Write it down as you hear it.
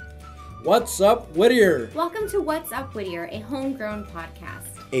What's Up, Whittier? Welcome to What's Up, Whittier, a homegrown podcast.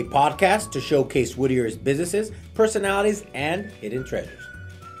 A podcast to showcase Whittier's businesses, personalities, and hidden treasures.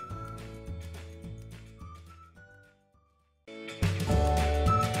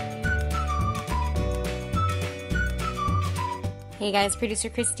 Hey guys, producer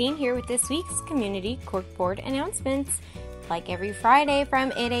Christine here with this week's Community Corkboard announcements. Like every Friday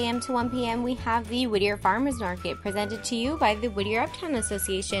from 8 a.m. to 1 p.m., we have the Whittier Farmers Market presented to you by the Whittier Uptown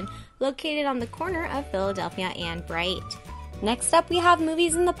Association, located on the corner of Philadelphia and Bright. Next up, we have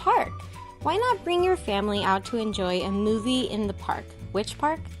Movies in the Park. Why not bring your family out to enjoy a movie in the park? Which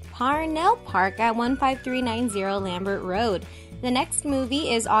park? Parnell Park at 15390 Lambert Road. The next movie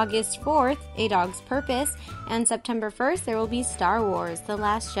is August 4th, A Dog's Purpose, and September 1st, there will be Star Wars: The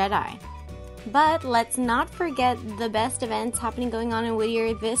Last Jedi. But let's not forget the best events going on in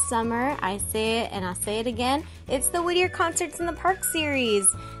Whittier this summer. I say it and I'll say it again. It's the Whittier Concerts in the Park series.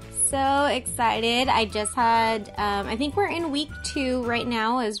 So excited. I just had, I think we're in week 2 right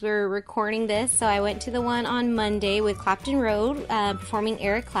now as we're recording this. So I went to the one on Monday with Clapton Road, performing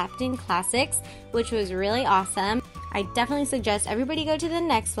Eric Clapton classics, which was really awesome. I definitely suggest everybody go to the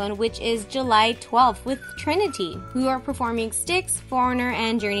next one, which is July 12th with Trinity, who are performing Styx, Foreigner,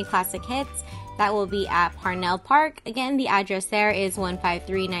 and Journey classic hits. That will be at Parnell Park. Again, the address there is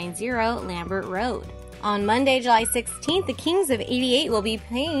 15390 Lambert Road. On Monday, July 16th, the Kings of 88 will be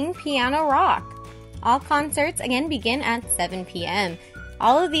playing Piano Rock. All concerts, again, begin at 7 p.m.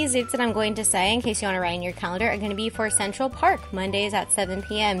 All of these dates that I'm going to say, in case you want to write in your calendar, are going to be for Central Park. Mondays at 7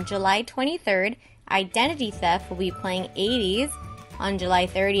 p.m. July 23rd, Identity Theft will be playing 80s. On July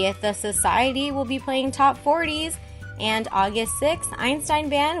 30th, The Society will be playing top 40s. And August 6th, Einstein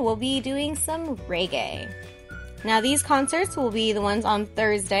Band will be doing some reggae. Now, these concerts will be the ones on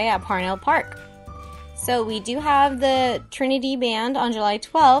Thursday at Parnell Park. So we do have the Trinity Band on July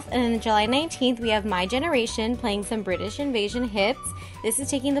 12th, and then July 19th, we have My Generation playing some British Invasion hits. This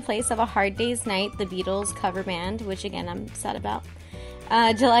is taking the place of A Hard Day's Night, the Beatles cover band, which again, I'm sad about.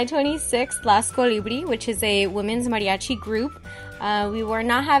 July 26th, Las Colibri, which is a women's mariachi group. We were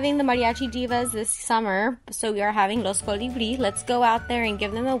not having the Mariachi Divas this summer, so we are having Los Colibri. Let's go out there and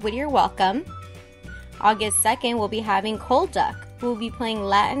give them a Whittier welcome. August 2nd, we'll be having Cold Duck, who will be playing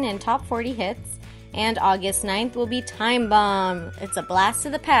Latin and top 40 hits. And August 9th will be Time Bomb. It's a blast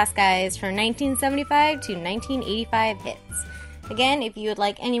of the past, guys, from 1975 to 1985 hits. Again, if you would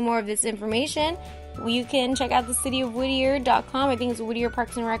like any more of this information, you can check out the cityofwhittier.com. I think it's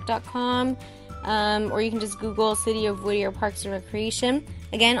whittierparksandrec.com. Or you can just Google City of Whittier Parks and Recreation.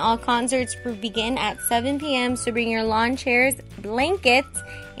 Again, all concerts begin at 7 p.m., so bring your lawn chairs, blankets,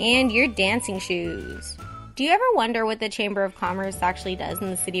 and your dancing shoes. Do you ever wonder what the Chamber of Commerce actually does in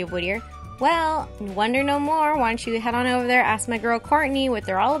the city of Whittier? Well, wonder no more. Why don't you head on over there, ask my girl Courtney what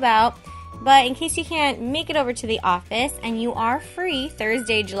they're all about. But in case you can't make it over to the office and you are free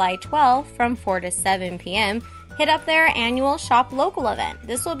Thursday, July 12th from 4 to 7 p.m., hit up their annual Shop Local event.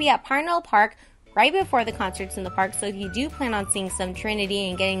 This will be at Parnell Park right before the concerts in the park, so if you do plan on seeing some Trinity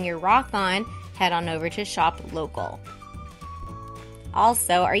and getting your rock on, head on over to Shop Local.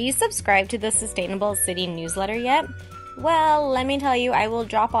 Also, are you subscribed to the Sustainable City newsletter yet? Well, let me tell you, I will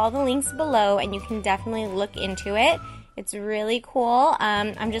drop all the links below and you can definitely look into it. It's really cool.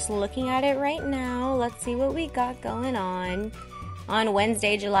 I'm just looking at it right now. Let's see what we got going on. On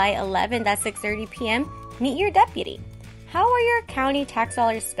Wednesday, July 11th at 6:30 p.m., meet your deputy. How are your county tax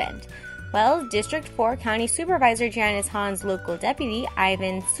dollars spent? Well, District 4 County Supervisor Janice Hahn's local deputy,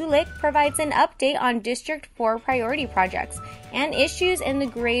 Ivan Sulik, provides an update on District 4 priority projects and issues in the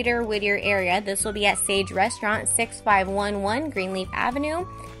greater Whittier area. This will be at Sage Restaurant, 6511 Greenleaf Avenue.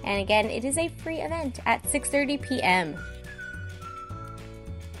 And again, it is a free event at 6:30 p.m.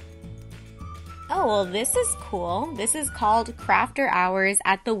 Oh, well, this is cool. This is called Crafter Hours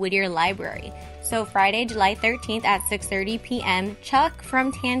at the Whittier Library. So Friday, July 13th at 6:30 p.m., Chuck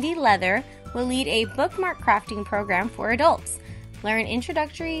from Tandy Leather will lead a bookmark crafting program for adults. Learn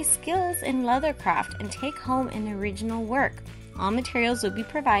introductory skills in leather craft and take home an original work. All materials will be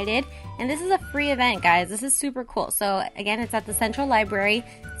provided, and this is a free event, guys. This is super cool. So again, it's at the Central Library,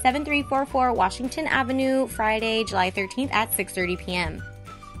 7344 Washington Avenue, Friday, July 13th at 6:30 p.m.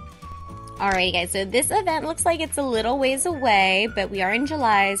 Alrighty guys, so this event looks like it's a little ways away, but we are in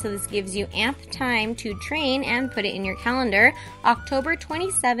July, so this gives you ample time to train and put it in your calendar. October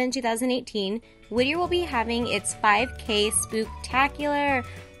 27, 2018, Whittier will be having its 5K Spooktacular.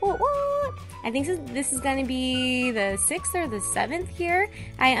 What? I think this is going to be the 6th or the 7th year.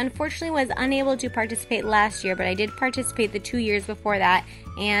 I unfortunately was unable to participate last year, but I did participate the 2 years before that,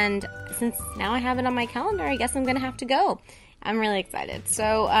 and since now I have it on my calendar, I guess I'm going to have to go. I'm really excited.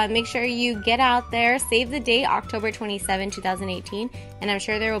 So make sure you get out there. Save the date, October 27, 2018. And I'm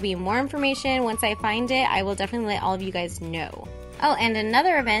sure there will be more information. Once I find it, I will definitely let all of you guys know. Oh, and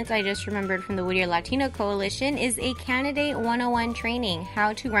another event I just remembered from the Whittier Latino Coalition is a Candidate 101 training,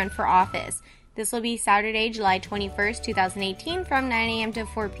 How to Run for Office. This will be Saturday, July 21st, 2018 from 9 a.m. to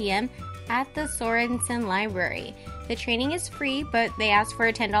 4 p.m. at the Sorensen Library. The training is free, but they ask for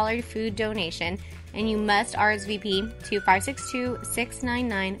a $10 food donation, and you must RSVP to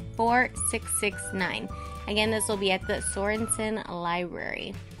 562-699-4669. Again, this will be at the Sorensen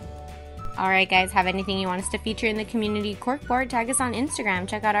Library. Alright guys, have anything you want us to feature in the Community Corkboard, tag us on Instagram.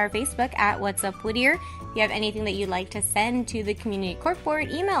 Check out our Facebook at What's Up Whittier. If you have anything that you'd like to send to the Community Corkboard,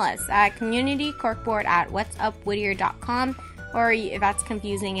 email us at communitycorkboard@whatsupwhittier.com. Or if that's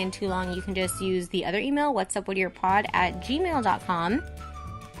confusing and too long, you can just use the other email, whatsupwhittierpod@gmail.com.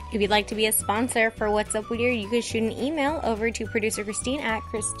 If you'd like to be a sponsor for What's Up Whittier, you can shoot an email over to producer Christine at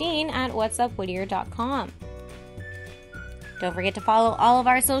whatsupwhittier.com. Don't forget to follow all of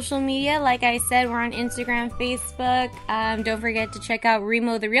our social media. Like I said, we're on Instagram, Facebook. Don't forget to check out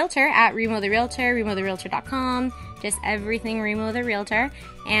Remo the Realtor at Remo the Realtor, remotherealtor.com. Just everything Remo the Realtor.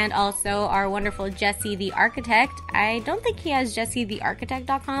 And also our wonderful Jesse the Architect. I don't think he has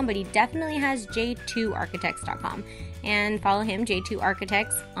jessethearchitect.com, but he definitely has j2architects.com. And follow him, J2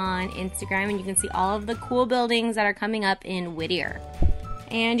 Architects, on Instagram, and you can see all of the cool buildings that are coming up in Whittier.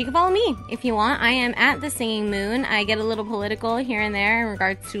 And you can follow me if you want. I am at The Singing Moon. I get a little political here and there in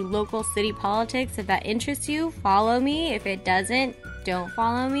regards to local city politics. If that interests you, follow me. If it doesn't, don't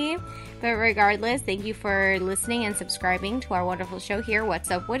follow me. But regardless, thank you for listening and subscribing to our wonderful show here, What's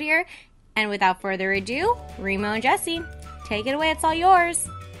Up Whittier. And without further ado, Remo and Jesse, take it away. It's all yours.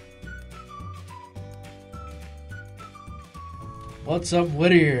 What's up,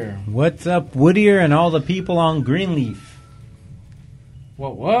 Whittier? What's up, Whittier and all the people on Greenleaf?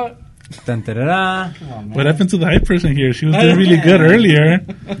 What? Dun, da, da, da. Come on, man. What happened to the hype person here? She was doing really good earlier.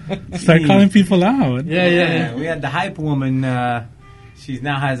 Start calling people out. Yeah. We had the hype woman. She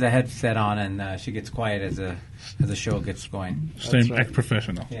now has a headset on, and she gets quiet as the show gets going. Staying right. act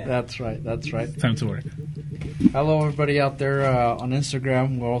professional. Yeah. That's right. Time to work. Hello, everybody out there on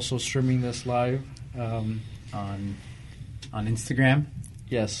Instagram. We're also streaming this live. On Instagram.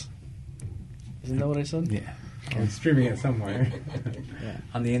 Yes. Isn't that what I said? Yeah. I'm streaming it somewhere. Yeah.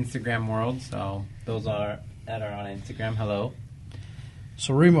 On the Instagram world. So those that are on Instagram, hello.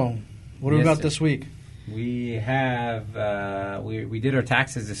 So, Remo, what do we Yes, got sir. this week? We have we did our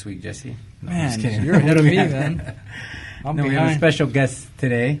taxes this week, Jesse. No, I'm just Man, kidding. you're ahead of We me, have- man. I'm No, we have a behind. special guest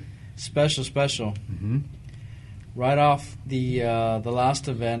today. Special. Mm-hmm. Right off the last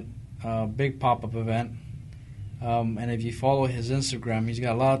event, big pop-up event. And if you follow his Instagram, he's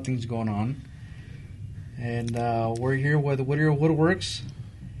got a lot of things going on. And we're here with Whittier Woodworks.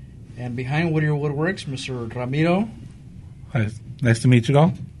 And behind Whittier Woodworks, Mr. Ramiro. Hi. Nice to meet you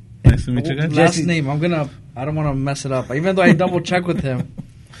all. Nice to meet you guys. Last name, I don't want to mess it up. Even though I double check with him.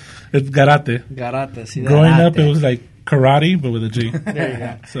 It's Garate. Garate, see that? Growing up, Garate. it was like karate, but with a G. There you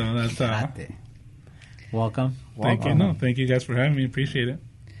go. So that's Welcome. Thank you. No, thank you guys for having me. Appreciate it.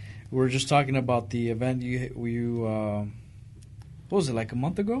 We were just talking about the event you what was it, like a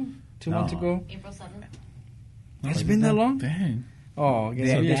month ago? 2 months No. ago? April 7th. It's been that long? Dang. Oh, I guess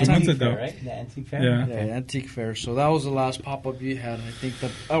The, maybe the it's 2 time. months antique ago. fair, right? The antique fair? Yeah. Yeah, Antique Fair. So that was the last pop-up you had, I think,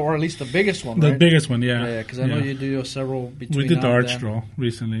 or at least the biggest one, The right? biggest one, yeah. Yeah, because I know you do several between We did now the and art then. stroll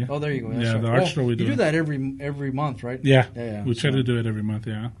recently. Oh, there you go. That's Yeah, right. the art Well, stroll we You do. do that every month, right? Yeah. Yeah. We try So- to do it every month,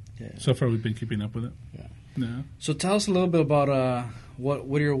 yeah. Yeah. So far, we've been keeping up with it. Yeah. Yeah. So tell us a little bit about what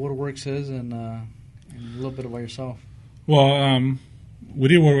Whittier Woodworks is and a little bit about yourself. Well,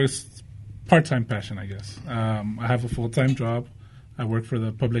 Whittier Woodworks part-time passion, I guess. I have a full-time job. I work for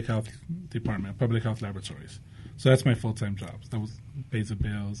the public health department, public health laboratories. So that's my full-time job. That was pays the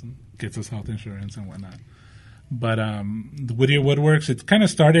bills and gets us health insurance and whatnot. But the Whittier Woodworks, it kind of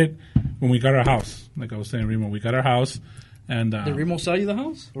started when we got our house. Like I was saying, Remo, we got our house. And Did Remo sell you the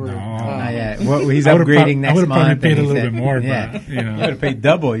house? Or, No. Not yet. Well, he's I would've upgrading I next would have month. probably paid a and he little said- bit more, Yeah. but, you know. You would have paid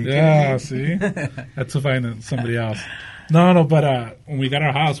double. You Yeah, see? That's to find somebody else. No, but when we got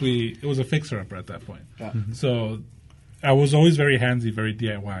our house, it was a fixer-upper at that point. Yeah. So I was always very handsy, very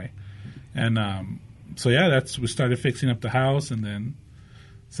DIY. And so, yeah, we started fixing up the house, and then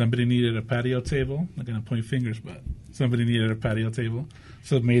somebody needed a patio table. I'm not going to point fingers, but somebody needed a patio table.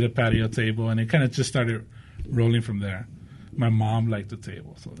 So made a patio table, and it kind of just started rolling from there. My mom liked the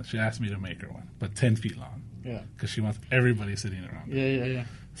table, so she asked me to make her one, but 10 feet long, Yeah. because she wants everybody sitting around. Yeah.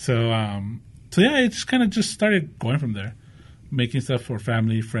 So, yeah, it just kind of just started going from there, making stuff for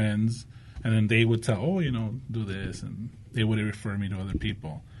family, friends, and then they would tell, do this, and they would refer me to other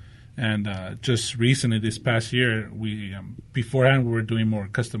people. And just recently, this past year, we beforehand we were doing more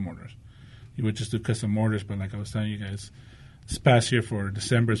custom orders. You would just do custom orders, but like I was telling you guys, this past year for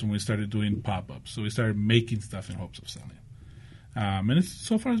December is when we started doing pop-ups. So we started making stuff in hopes of selling. And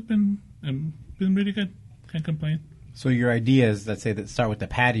so far it's been really good. Can't complain. So your ideas, let's say that start with the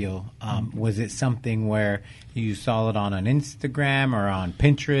patio, was it something where you saw it on an Instagram or on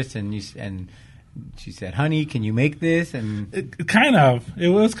Pinterest, and she said, "Honey, can you make this?" And it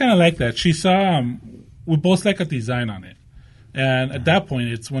was kind of like that. She saw we both like a design on it, and at that point,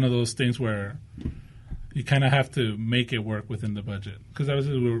 it's one of those things where you kind of have to make it work within the budget, because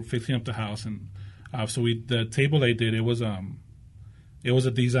obviously we were fixing up the house, and so the table I did, it was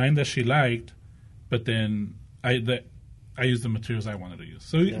a design that she liked, but then I used the materials I wanted to use.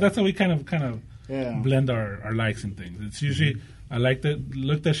 So that's how we kind of blend our likes and things. It's usually I like the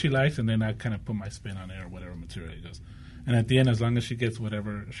look that she likes, and then I kind of put my spin on it or whatever material it goes. And at the end, as long as she gets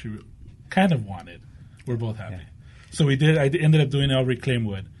whatever she kind of wanted, we're both happy. Yeah. So I ended up doing all reclaimed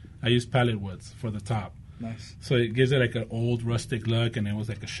wood. I used pallet woods for the top. Nice. So it gives it like an old rustic look, and it was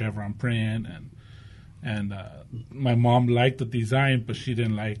like a chevron print, and my mom liked the design, but she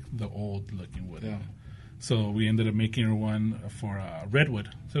didn't like the old looking wood. Yeah. So we ended up making her one for redwood.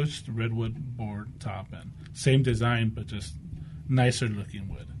 So it's just a redwood board top, and same design, but just nicer looking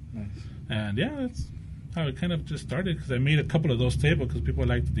wood. Nice. And yeah, that's how it kind of just started, because I made a couple of those tables because people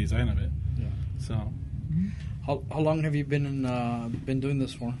liked the design of it. Yeah. So. How long have you been doing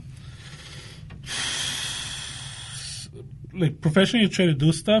this for? Like professionally, try to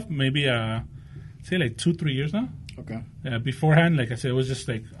do stuff maybe say like 2-3 years now. Okay. Beforehand, like I said, it was just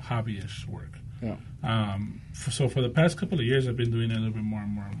like hobbyish work. Yeah. So for the past couple of years, I've been doing it a little bit more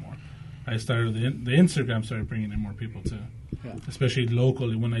and more and more. I started the Instagram started bringing in more people too, especially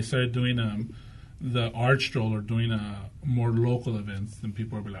locally. When I started doing the art stroll or doing more local events, then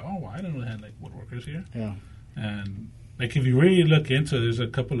people would be like, "Oh, well, I didn't know they had like woodworkers here." Yeah. And like if you really look into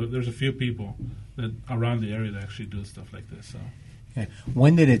it, there's a few people that around the area that actually do stuff like this. So. Okay.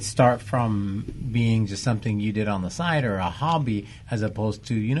 When did it start from being just something you did on the side or a hobby, as opposed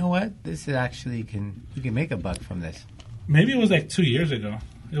to, you know what, this is actually you can make a buck from this? Maybe it was like 2 years ago.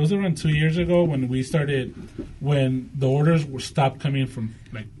 It was around 2 years ago when the orders stopped coming from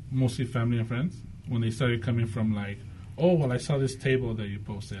like mostly family and friends. When they started coming from like, oh, well, I saw this table that you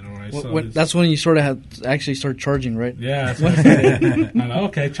posted, or I saw this. That's when you sort of had to actually start charging, right? Yeah. That's what I said. I'm like,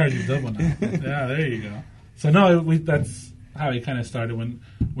 okay, I charge you double now. Yeah, there you go. So no, that's how it kind of started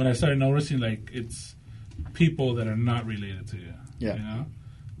when I started noticing like it's people that are not related to you. Yeah. You know?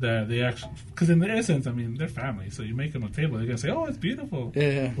 That they actually, because in the essence, I mean, they're family. So you make them a table, they're gonna say, "Oh, it's beautiful."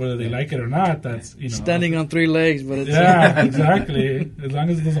 Yeah. Whether they like it or not, that's standing on 3 legs, but it's exactly. As long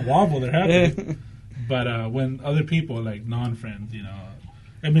as it doesn't wobble, they're happy. Yeah. But when other people like non-friends,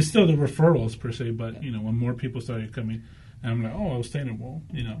 I mean, still the referrals per se, but when more people started coming, and I'm like, "Oh, I was saying, well,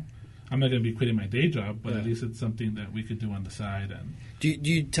 I'm not going to be quitting my day job, but at least it's something that we could do on the side." And do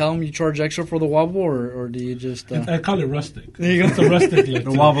you tell them you charge extra for the wobble, or do you just? I call it rustic. There you go. It's a rustic look.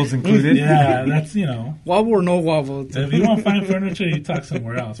 The wobble's included. Yeah, that's wobble or no wobble. If you want fine furniture, you talk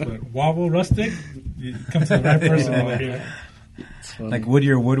somewhere else. But wobble rustic, you come to the right person over here. Like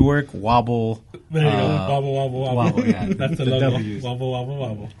Whittier Woodwork, wobble. There you go. Wobble, wobble, wobble. Wobble, yeah. That's the logo. Wobble, wobble,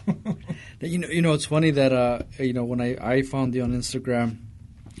 wobble. It's funny that when I found you on Instagram.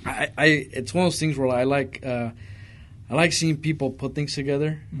 It's one of those things where I like seeing people put things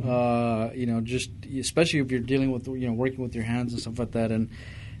together. Mm-hmm. Just especially if you're dealing with working with your hands and stuff like that.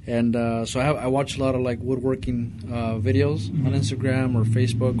 And so I watch a lot of like woodworking videos on Instagram or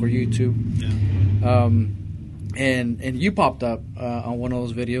Facebook or YouTube. Yeah. And you popped up on one of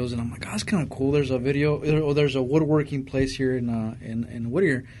those videos, and I'm like, oh, that's kind of cool. There's a video, or there's a woodworking place here in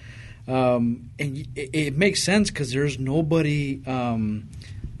Whittier, and it makes sense because there's nobody.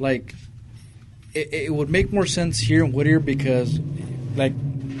 It would make more sense here in Whittier because,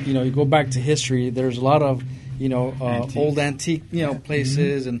 you go back to history. There's a lot of, old antique,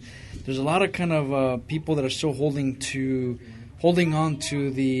 places, and there's a lot of kind of people that are still holding on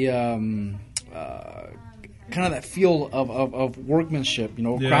to the kind of that feel of workmanship,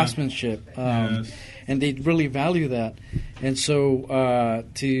 craftsmanship, and they really value that. And so,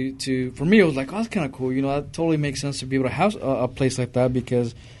 for me, it was like, oh, that's kind of cool. That totally makes sense to be able to have a place like that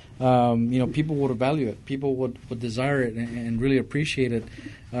because. People would value it. People would desire it and really appreciate it.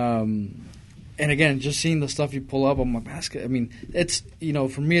 And again, just seeing the stuff you pull up on my basket, I mean, it's,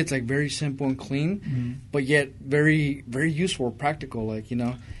 for me, it's like very simple and clean, but yet very, very useful, practical,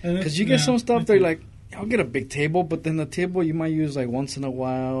 because you get some stuff that you're like, I'll get a big table, but then the table you might use like once in a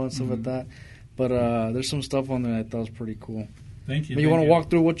while and stuff like that. But there's some stuff on there that I thought was pretty cool. Thank you. But you want to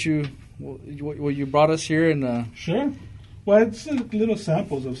walk through what you brought us here? And Sure. Well, it's little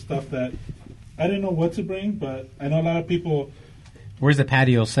samples of stuff that I didn't know what to bring, but I know a lot of people. Where's the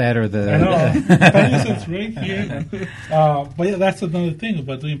patio set or the? I know. The patio set's right here. But yeah, that's another thing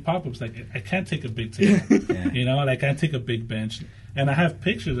about doing pop-ups. Like, I can't take a big table. You know, like, I can't take a big bench. And I have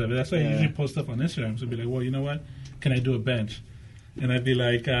pictures of it. That's why I usually post stuff on Instagram. So I'd be like, well, you know what? Can I do a bench? And I'd be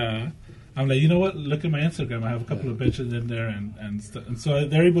like, I'm like, you know what? Look at my Instagram. I have a couple of benches in there, and so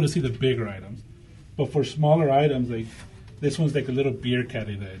they're able to see the bigger items. But for smaller items, like this one's like a little beer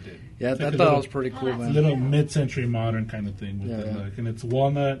caddy that I did. Yeah, it's I like thought it was pretty cool, man. A little mid-century modern kind of thing with the look, and it's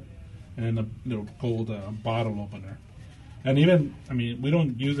walnut and a little gold bottle opener. And even, I mean, we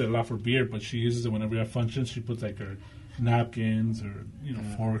don't use it a lot for beer, but she uses it whenever we have functions. She puts like her napkins or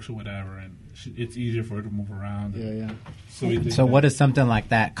forks or whatever, and it's easier for her to move around. Yeah. So what does something like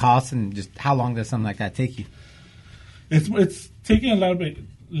that cost, and just how long does something like that take you? It's taking a little bit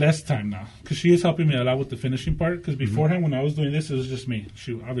less time now because she is helping me a lot with the finishing part. Because beforehand, when I was doing this, it was just me.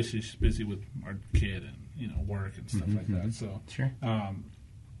 She's busy with our kid and work and stuff like that. So sure,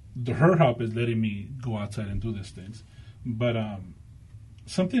 her help is letting me go outside and do these things. But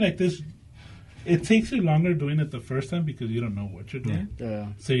something like this, it takes you longer doing it the first time because you don't know what you're doing. Yeah.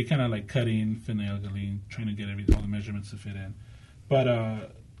 So you're kind of like cutting, finagling, trying to get all the measurements to fit in.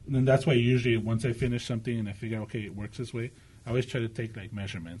 But then that's why usually once I finish something and I figure out, okay, it works this way, I always try to take like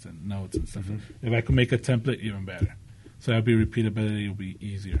measurements and notes and stuff. If I could make a template, even better. So that'll be repeatability will be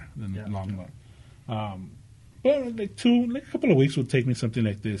easier than long run. But like a couple of weeks will take me something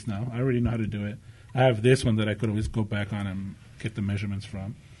like this now. I already know how to do it. I have this one that I could always go back on and get the measurements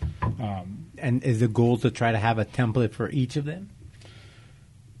from. And is the goal to try to have a template for each of them?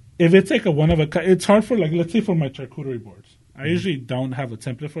 If it's like a one of a kind, it's hard for like, let's say for my charcuterie boards. I usually don't have a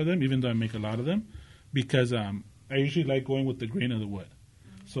template for them, even though I make a lot of them, because I usually like going with the grain of the wood.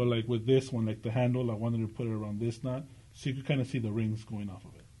 So like with this one, like the handle, I wanted to put it around this knot, so you could kind of see the rings going off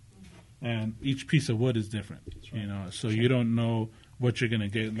of it. And each piece of wood is different, so you don't know what you're going to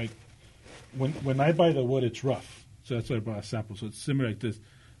get. Like when I buy the wood, it's rough. So that's why I brought a sample. So it's similar like this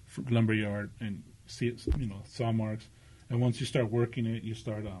for lumberyard, and see it, saw marks. And once you start working it, you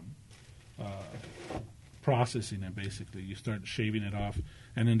start processing it. Basically, you start shaving it off,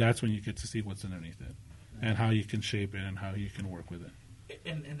 and then that's when you get to see what's underneath it, and how you can shape it, and how you can work with it.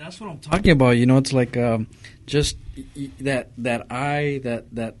 And that's what I'm talking about. It's like just that eye,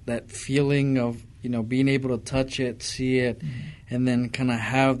 that feeling of being able to touch it, see it, and then kind of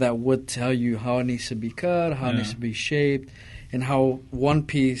have that wood tell you how it needs to be cut, how it needs to be shaped, and how one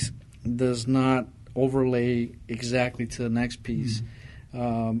piece does not overlay exactly to the next piece.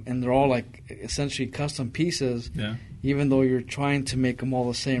 And they're all like essentially custom pieces, even though you're trying to make them all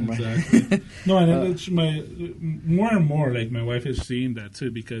the same, exactly. Right? No, and it's more and more like my wife is seeing that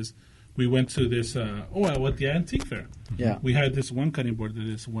too, because we went to this at the antique fair. Yeah, we had this one cutting board that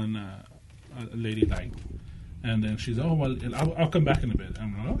this one a lady liked, and then she's I'll come back in a bit.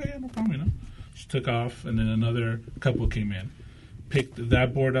 I'm like, okay, no problem. She took off, and then another couple came in, picked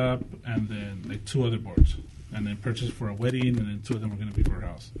that board up, and then like two other boards, and then purchased for a wedding, and then two of them were going to be for her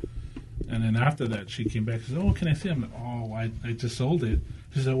house. And then after that, she came back and said, "Oh, can I see?" I'm like, I just sold it.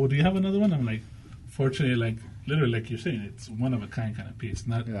 She said, "Well, do you have another one?" I'm like, fortunately, like literally, like you're saying, it's one of a kind kind of piece,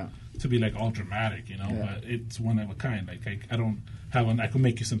 not to be like all dramatic, but it's one of a kind. Like I don't have one. I could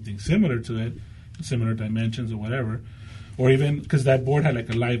make you something similar to it, similar dimensions or whatever, or even because that board had like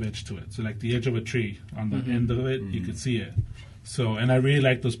a live edge to it, so like the edge of a tree on the end of it, you could see it. So, and I really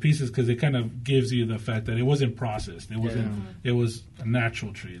like those pieces because it kind of gives you the fact that it wasn't processed. It wasn't. It was a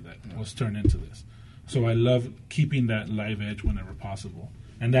natural tree that was turned into this. So I love keeping that live edge whenever possible,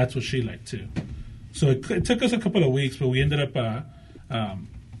 and that's what she liked too. So it took us a couple of weeks, but we ended up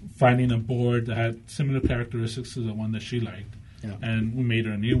finding a board that had similar characteristics to the one that she liked, and we made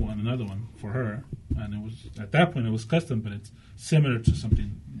her another one for her. And it was at that point it was custom, but it's similar to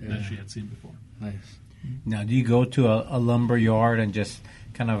something that she had seen before. Nice. Now, do you go to a lumber yard and just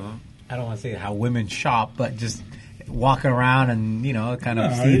kind of, I don't want to say how women shop, but just walking around and,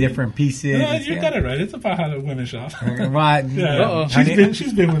 see different pieces? No, you got it right. It's about how the women shop. Right. Yeah.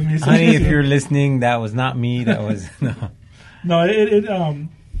 She's been with me. So honey, if you're listening, that was not me. That was, no. No, it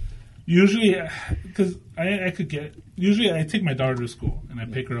usually, because usually I take my daughter to school and I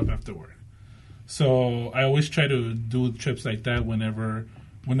pick her up after work. So I always try to do trips like that whenever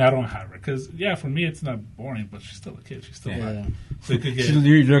when I don't have her. Because, for me, it's not boring, but she's still a kid. She's still alive. So it could get...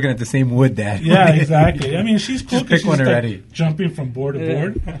 You're looking at the same wood, Dad. Yeah, exactly. I mean, she's cool because pick one she's already. Jumping from board to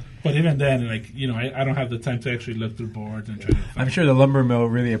board. But even then, I don't have the time to actually look through boards and try to... I'm sure the lumber mill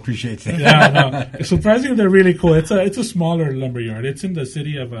really appreciates it. Yeah, no. Surprisingly, they're really cool. It's a smaller lumber yard. It's in the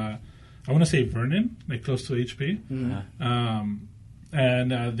city of, I want to say Vernon, like close to HP. Mm-hmm.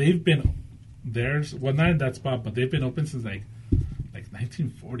 And they've been there, well, not in that spot, but they've been open since like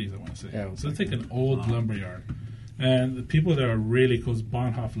 1940s, I want to say. Yeah, so it's like an old lumber yard. And the people there are really cool. It's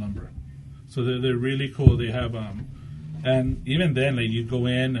Bonhoff Lumber. So they're really cool. They have, and even then, like, you go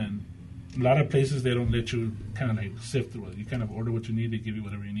in, and a lot of places they don't let you kind of like sift through it. You kind of order what you need, they give you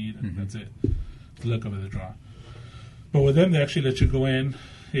whatever you need, and that's it. The look of it, the draw. But with them, they actually let you go in.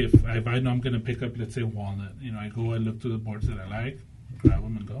 If I know I'm going to pick up, let's say, walnut, I go and look through the boards that I like, grab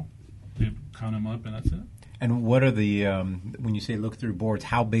them and go. They count them up, and that's it. And what are the when you say look through boards?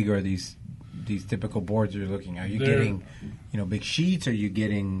 How big are these typical boards you're looking at? Are you getting big sheets? Are you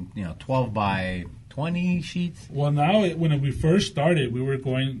getting 12 by 20 sheets? Well, now when we first started, we were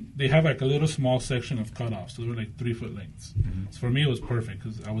going. They have like a little small section of cutoffs, so they were like 3 foot lengths. So for me, it was perfect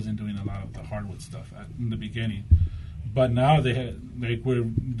because I wasn't doing a lot of the hardwood stuff in the beginning. But now they had we're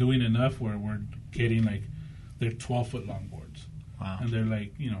doing enough where we're getting they're 12-foot long boards. Wow. And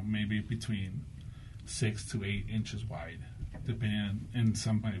they're maybe between 6 to 8 inches wide, depending on, and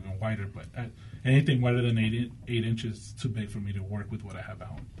some might even wider. But anything wider than 8 inches is too big for me to work with what I have at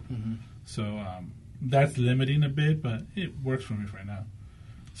home. Mm-hmm. So that's limiting a bit, but it works for me right now.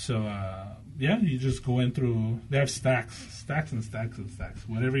 So you just go in through. They have stacks and stacks and stacks,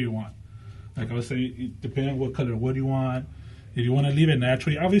 whatever you want. Like I was saying, depending on what color wood you want. If you want to leave it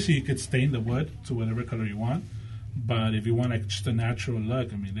naturally, obviously you could stain the wood to whatever color you want. But if you want just a natural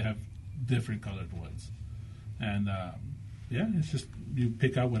look, I mean, they have different colored woods. And it's just you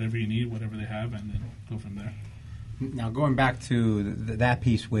pick out whatever you need, whatever they have, and then go from there. Now, going back to that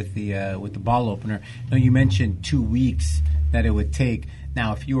piece with the bottle opener, now you mentioned 2 weeks that it would take.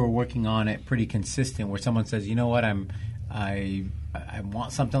 Now, if you were working on it pretty consistent, where someone says, you know what, I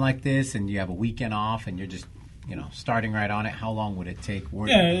want something like this, and you have a weekend off, and you're just starting right on it, how long would it take?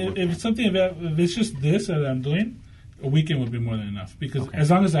 If it's something if it's just this that I'm doing, a weekend would be more than enough because as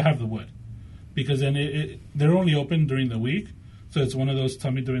long as I have the wood, because then they're only open during the week, so it's one of those.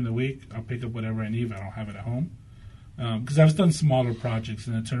 Tell me during the week, I'll pick up whatever I need if I don't have it at home. Because I've done smaller projects,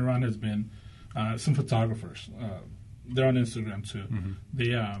 and the turnaround has been some photographers. They're on Instagram too.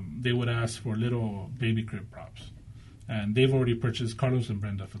 Mm-hmm. They would ask for little baby crib props, and they've already purchased Carlos and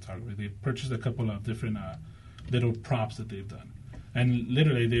Brenda Photography. They purchased a couple of different little props that they've done, and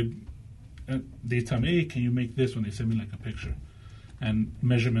literally they tell me, hey, can you make this when they send me like a picture and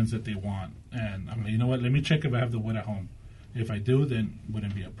measurements that they want, and I'm like, you know what, let me check if I have the wood at home. If I do, then it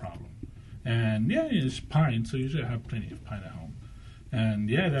wouldn't be a problem. And it's pine, so usually I have plenty of pine at home. And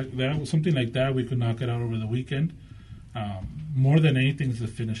that was something like that. We could knock it out over the weekend. More than anything is the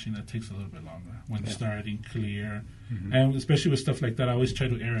finishing that takes a little bit longer when it's starting clear. Mm-hmm. And especially with stuff like that, I always try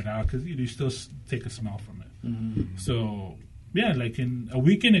to air it out because you still take a smell from it. Mm-hmm. So, like in a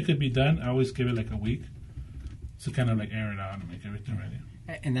weekend it could be done. I always give it like a week to kind of like air it out and make everything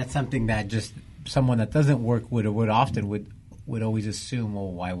ready. And that's something that just someone that doesn't work would often would always assume,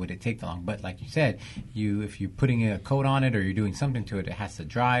 well, why would it take that long? But like you said, if you're putting a coat on it or you're doing something to it, it has to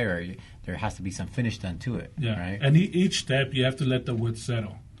dry or there has to be some finish done to it. Yeah, right? And each step you have to let the wood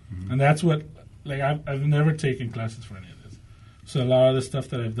settle. Mm-hmm. And that's what, I've never taken classes for any of this. So a lot of the stuff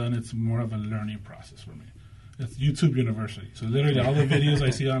that I've done, it's more of a learning process for me. It's YouTube University. So literally all the videos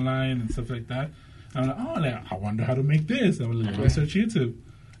I see online and stuff like that, I'm like, I wonder how to make this. I'm like, research YouTube.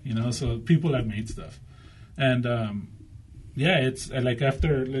 So people have made stuff. And it's like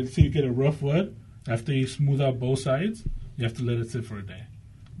after, let's say you get a rough wood, after you smooth out both sides, you have to let it sit for a day.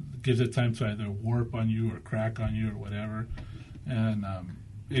 It gives it time to either warp on you or crack on you or whatever. And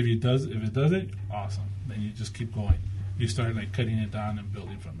if it does it, awesome. Then you just keep going. You start cutting it down and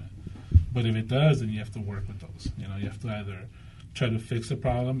building from it. But if it does, then you have to work with those. You have to either try to fix the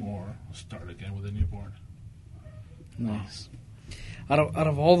problem or start again with a new board. Nice. Out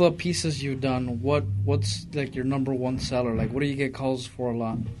of all the pieces you've done, what's your number one seller? What do you get calls for a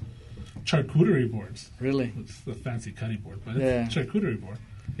lot? Charcuterie boards. Really? It's the fancy cutting board, but it's a charcuterie board.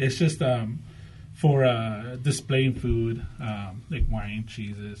 It's just for displaying food, like wine,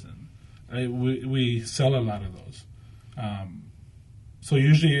 cheeses, and we sell a lot of those. So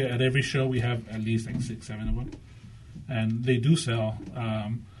usually at every show we have at least 6, 7 of them, and they do sell.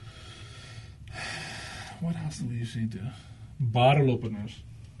 What else do we usually do? Bottle openers.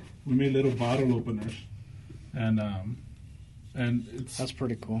 We made little bottle openers, and and That's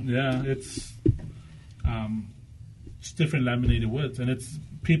pretty cool. Yeah, it's different laminated woods, and it's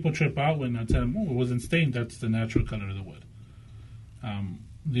people trip out when I tell them, "Oh, it wasn't stained." That's the natural color of the wood.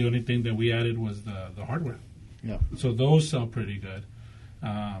 The only thing that we added was the hardware. Yeah. So those sell pretty good.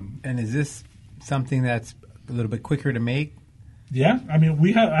 And is this something that's a little bit quicker to make? Yeah, I mean,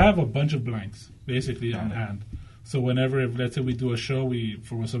 I have a bunch of blanks basically on hand. So whenever, if let's say we do a show,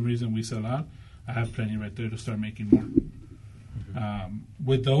 for some reason we sell out, I have plenty right there to start making more.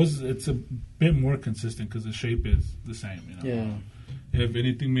 With those, it's a bit more consistent because the shape is the same. You know? Yeah. If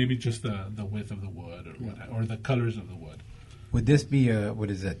anything, maybe just the width of the wood or the colors of the wood. Would this be a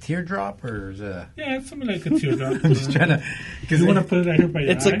teardrop or is it? Yeah, it's something like a teardrop. I'm just trying to, because you want to put it right here by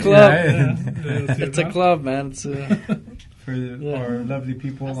your It's eye. a club. Yeah. It's a club, man. It's for our lovely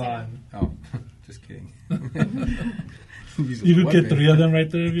people on. Oh, just kidding. You could get 3 of them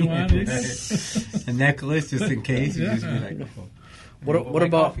right there if you want. A necklace, just in case. You just be like,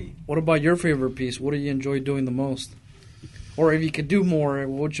 what about your favorite piece? What do you enjoy doing the most? Or if you could do more,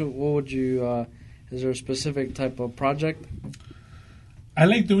 what would you? Is there a specific type of project? I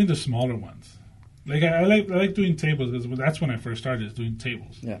like doing the smaller ones. Like I like doing tables because that's when I first started, is doing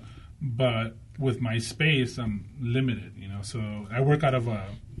tables. Yeah. But with my space, I'm limited. So I work out of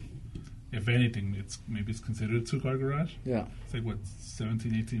if anything, it's considered a 2-car garage. Yeah. It's like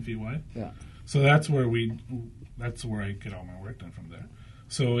 17, 18 feet wide. Yeah. So that's where I get all my work done from there.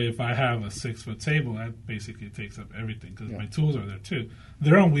 So if I have a 6-foot table, that basically takes up everything because my tools are there too.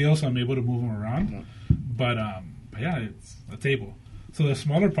 They're on wheels, so I'm able to move them around. Yeah. But yeah, it's a table. So the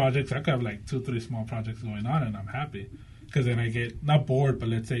smaller projects, I could have like 2-3 small projects going on, and I'm happy because then I get not bored, but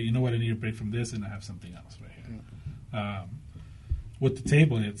let's say, you know what, I need a break from this, and I have something else right here. Yeah. With the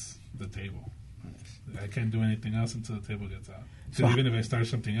table, it's the table. I can't do anything else until the table gets out. So even if I start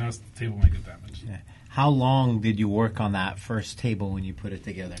something else, the table might get damaged. Yeah. How long did you work on that first table when you put it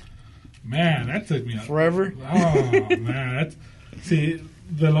together? Man, that took me forever. Oh man, see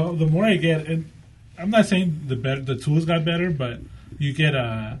the more I get, and I'm not saying the tools got better, but you get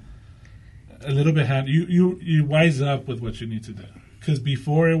a little bit you wise up with what you need to do. Because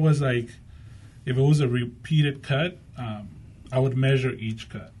before it was like, if it was a repeated cut, I would measure each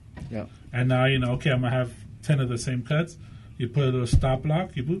cut. Yeah. And now okay, I'm gonna have 10 of the same cuts. You put a little stop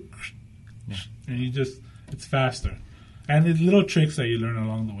lock, you put, and it's faster. And it's little tricks that you learn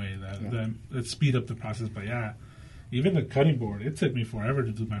along the way that speed up the process. But yeah, even the cutting board, it took me forever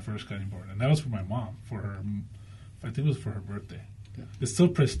to do my first cutting board. And that was for my mom, I think it was for her birthday. Yeah. It's still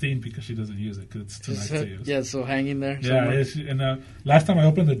pristine because she doesn't use it because it's too nice to use. Yeah, so hanging there. Yeah, and last time I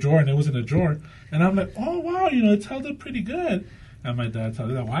opened the drawer and it was in a drawer. And I'm like, oh, wow, it's held up pretty good. And my dad told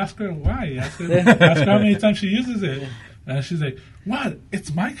me, well, ask her why. Ask her how many times she uses it. And she's like, what?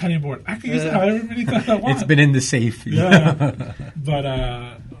 It's my cutting board. I can use it however many times I want. It's been in the safe. Yeah.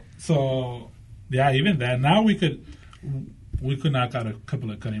 But, so, yeah, even that. Now we could knock out a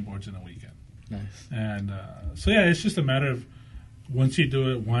couple of cutting boards in a weekend. Nice. And so, yeah, it's just a matter of once you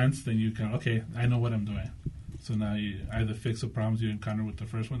do it once, then you can, okay, I know what I'm doing. So now you either fix the problems you encounter with the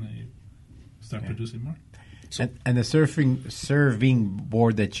first one and you start producing more. So, and the serving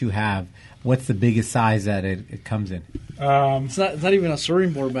board that you have, what's the biggest size that it comes in? It's not even a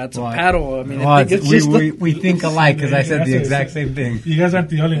serving board, but it's a paddle. I mean, we think alike because I said the exact same thing. You guys aren't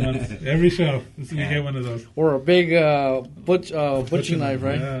the only ones. Every show, you get one of those. Or a big butching knife,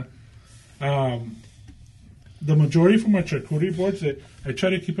 right? Yeah. The majority from my charcuterie boards, I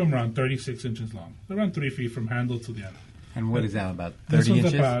try to keep them around 36 inches long. They're around 3 feet from handle to the end. And what is that, about 30 inches? This one's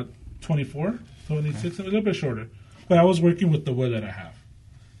inches? about 24, 26, a little bit shorter. But I was working with the wood that I have.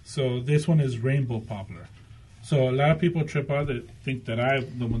 So this one is rainbow poplar. So a lot of people trip out that think that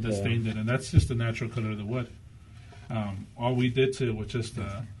I'm the one that stained it, and that's just the natural color of the wood. All we did to it was just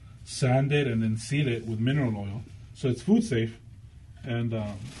sand it and then seal it with mineral oil, so it's food safe. And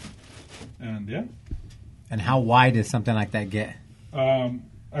yeah. And how wide does something like that get?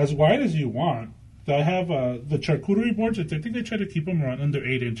 As wide as you want. I have the charcuterie boards. I think they try to keep them around under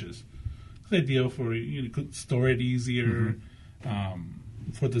 8 inches. It's ideal for you could store it easier,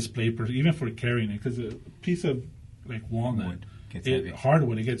 for display, even for carrying it. Because a piece of like walnut,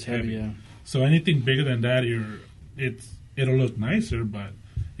 hardwood, it gets heavy. Yeah. So anything bigger than that, it'll look nicer, but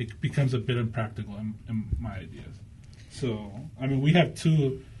it becomes a bit impractical in my ideas. So I mean, we have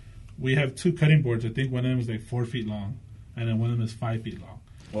two cutting boards. I think one of them is like 4 feet long, and then one of them is 5 feet long.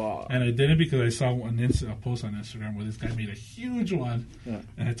 Wow. And I did it because I saw a post on Instagram where this guy made a huge one. Yeah.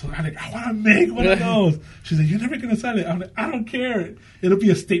 And I told her, I want to make one of those. She's like, you're never going to sell it. I'm like, I don't care. It'll be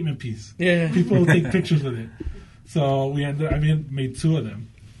a statement piece. Yeah. People will take pictures with it. So we made 2 of them.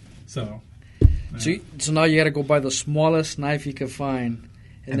 So. So now you got to go buy the smallest knife you can find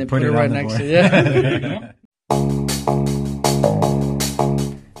and then put put it it right on the next board. to it. Yeah. There you go.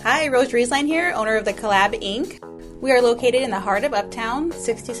 Hi, Rose Drieslein here, owner of the Collab Inc. We are located in the heart of Uptown,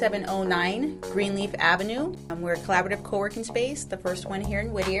 6709 Greenleaf Avenue. We're a collaborative co-working space, the first one here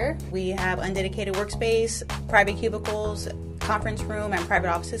in Whittier. We have undedicated workspace, private cubicles, conference room, and private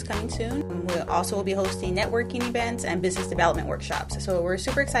offices coming soon. We also will be hosting networking events and business development workshops. So we're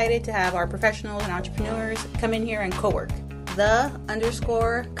super excited to have our professionals and entrepreneurs come in here and co-work.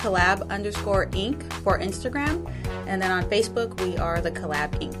 The_collab_inc for Instagram. And then on Facebook, we are the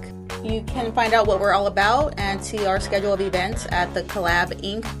Collab Inc. You can find out what we're all about and see our schedule of events at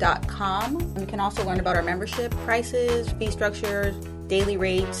thecollabinc.com. You can also learn about our membership prices, fee structures, daily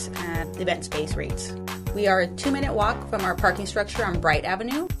rates, and event space rates. We are a 2-minute walk from our parking structure on Bright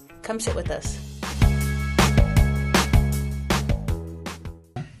Avenue. Come sit with us.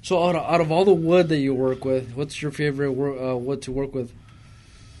 So out of all the wood that you work with, what's your favorite wood to work with?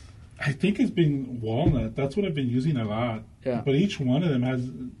 I think it's been walnut. That's what I've been using a lot. Yeah. But each one of them has,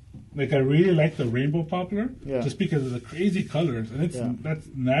 like, I really like the rainbow poplar, Yeah. just because of the crazy colors, and that's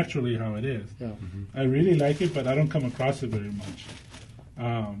naturally how it is. Yeah. I really like it, but I don't come across it very much.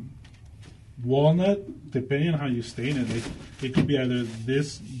 Walnut, depending on how you stain it, like, it could be either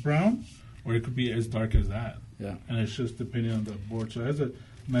this brown or it could be as dark as that. Yeah. And it's just depending on the board. So it has a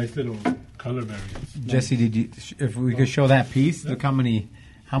nice little color variance. Jesse, if we could show that piece, look how many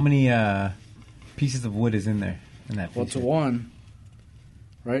pieces of wood is in there in that piece. What's one?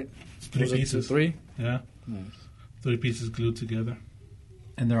 Right? It's 3 Was it pieces. 3? Yeah. Nice. 3 pieces glued together.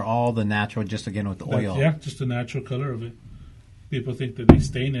 And they're all the natural, just again with the oil. Yeah, just the natural color of it. People think that they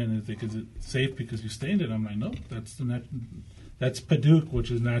stain it and they think, is it safe because you stained it? I'm like, no, that's Paduke, which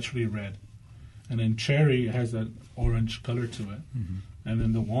is naturally red. And then cherry has that orange color to it. Mm-hmm. And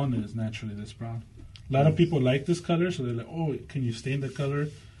then the walnut is naturally this brown. A lot of people like this color, so they're like, oh, can you stain the color?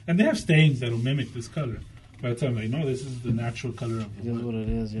 And they have stains that will mimic this color. By the time I'm like, no, this is the natural color of It the is wood. what it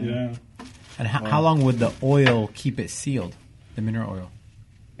is, yeah. Yeah. And how long would the oil keep it sealed, the mineral oil?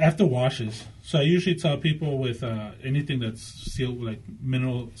 After washes. So I usually tell people with anything that's sealed with like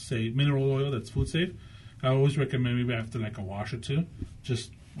mineral oil that's food safe, I always recommend maybe after like a wash or two, just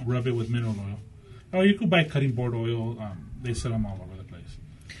rub it with mineral oil. Or you could buy cutting board oil. They sell them all over the place.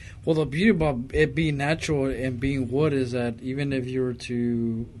 Well, the beauty about it being natural and being wood is that even if you were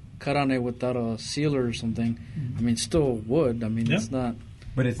to cut on it without a sealer or something, I mean, still wood. I mean, Yeah. it's not.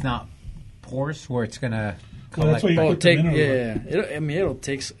 But it's not porous where it's gonna Well, that's collect. why you back. put the mineral oil.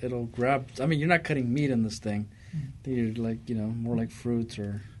 It'll grab. I mean, you're not cutting meat in this thing. You're like, more like fruits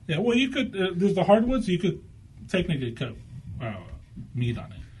or. Yeah, well, you could. There's the hardwoods. You could technically cut meat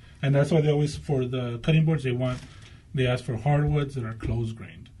on it, and that's why they always for the cutting boards they ask for hardwoods that are close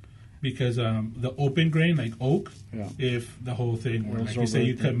grained, because the open grain like oak, Yeah. if the whole thing where It'll like you say absorb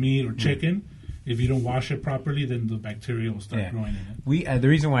you it, cut meat or chicken, if you don't wash it properly, then the bacteria will start Yeah. growing in it. We the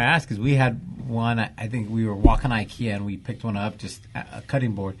reason why I ask is we had one. I think we were walking IKEA and we picked one up, just a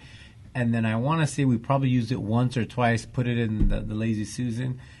cutting board. And then I want to say we probably used it once or twice. Put it in the Lazy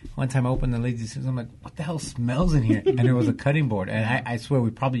Susan. One time I opened the Lazy Susan, I'm like, "What the hell smells in here?" And it was a cutting board. And I swear we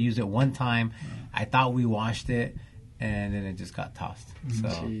probably used it one time. I thought we washed it, and then it just got tossed. So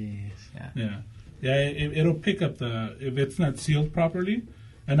Jeez. It'll pick up if it's not sealed properly,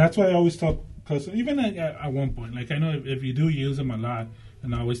 and that's why I always tell. Because even at one point, like I know if you do use them a lot,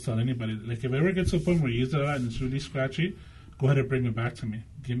 and I always tell anybody, like if it ever gets to a point where you use it a lot and it's really scratchy, go ahead and bring it back to me.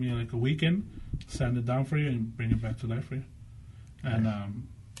 Give me like a weekend, sand it down for you, and bring it back to life for you. And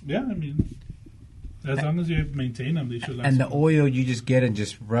as long as you maintain them, they should last. and the long. oil you just get and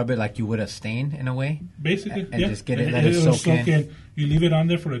just rub it like you would a stain in a way. Basically, and yeah. just get it, And let it it'll soak in. You leave it on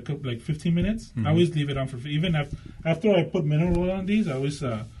there for like 15 minutes. Mm-hmm. I always leave it on for even after I put mineral oil on these. I always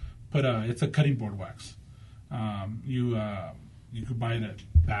put it's a cutting board wax. You could buy it at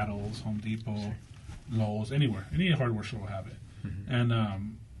Battles, Home Depot, Lowe's, anywhere. Any hardware store will have it. Mm-hmm.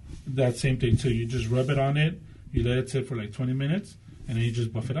 And that same thing too. You just rub it on it. You let it sit for like 20 minutes, and then you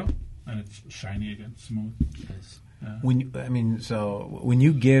just buff it out, and it's shiny again, smooth. When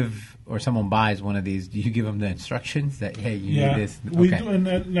you give or someone buys one of these, do you give them the instructions that hey, you need this? We do,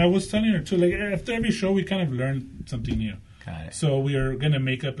 and I was telling her too. Like after every show, we kind of learn something new. Got it. So we are gonna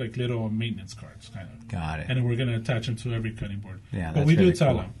make up like little maintenance cards, kind of. Got it. And we're gonna attach them to every cutting board. Yeah, but that's we do really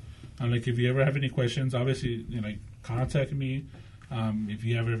tell cool. them. Like if you ever have any questions, obviously, like contact me. If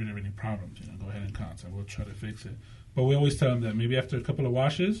you ever have any problems, go ahead and contact. We'll try to fix it. But we always tell them that maybe after a couple of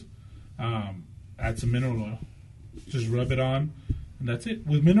washes, add some mineral oil. Just rub it on, and that's it.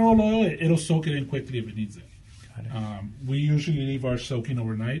 With mineral oil, it'll soak it in quickly if it needs it. Got it. We usually leave ours soaking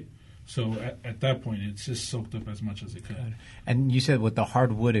overnight, So at that point, it's just soaked up as much as it could. And you said with the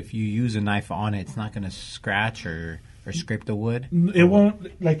hardwood, if you use a knife on it, it's not going to scratch or scrape the wood? It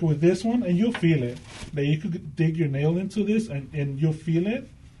won't, like with this one, and you'll feel it. Like you could dig your nail into this, and you'll feel it,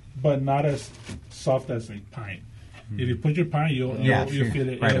 but not as soft as like pine. If you put your pine, you'll feel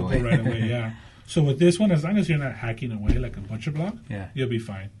it right it'll away. go right away. Yeah. So with this one, as long as you're not hacking away like a butcher block, you'll be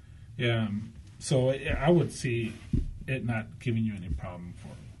fine. Yeah. So I would see it not giving you any problem for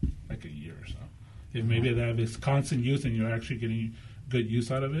like a year or so. If maybe that is constant use and you're actually getting good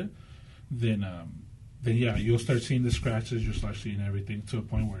use out of it, then yeah, you'll start seeing the scratches. You'll start seeing everything to a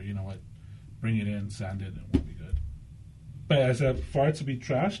point where, you know what, bring it in, sand it, and we'll be good. But as far as to be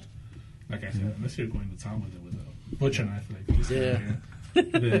trashed, like I said, unless you're going to town with it with a butcher knife like this, then,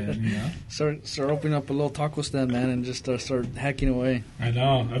 you know. Start opening up a little taco stand, man, and just start hacking away. I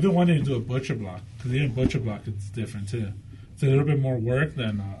know. I've been wanting to do a butcher block, because even butcher block, it's different too. It's a little bit more work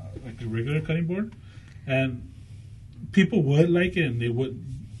than like a regular cutting board, and people would like it and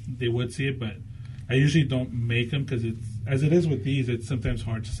they would see it, but I usually don't make them because it's, as it is with these, it's sometimes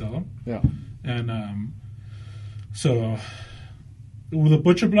hard to sell them. Yeah. And so with a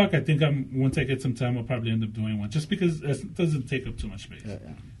butcher block, I think once I get some time, I'll probably end up doing one, just because it doesn't take up too much space.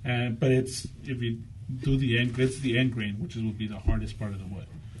 Yeah. But it's, if you do it's the end grain, which will be the hardest part of the wood.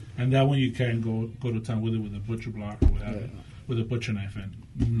 And that one you can go to town with it with a butcher block or whatever, with a butcher knife, and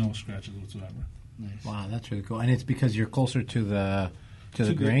no scratches whatsoever. Nice. Wow, that's really cool. And it's because you're closer to the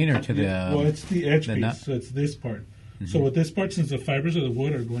grain or to the well, it's the edge the piece, nut? so it's this part. So with this part, since the fibers of the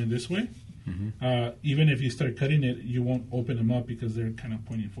wood are going this way, even if you start cutting it, you won't open them up because they're kind of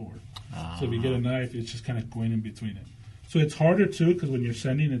pointing forward. So if you get a knife, it's just kind of going in between it. So it's harder too, because when you're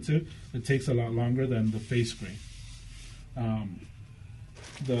sanding it too, it takes a lot longer than the face grain.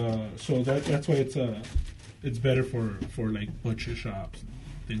 So that's why it's better for like butcher shops and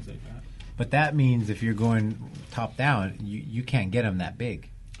things like that. But that means if you're going top down, you can't get them that big.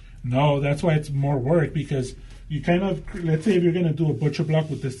 No, that's why it's more work, because you kind of, let's say if you're going to do a butcher block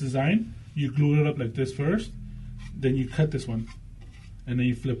with this design, you glue it up like this first, then you cut this one, and then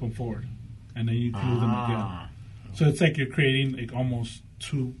you flip them forward, and then you glue them again. So it's like you're creating like almost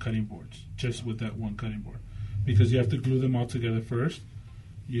two cutting boards just with that one cutting board, because you have to glue them all together first.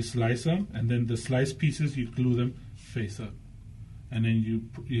 You slice them, and then the sliced pieces you glue them face up, and then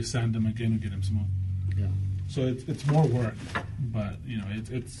you sand them again and get them smooth. Yeah. So it's more work, but you know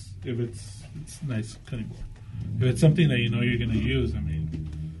it's nice cutting board. If it's something that you know you're going to use, I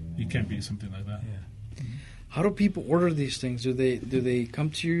mean, you can't beat something like that. Yeah. How do people order these things? Do they come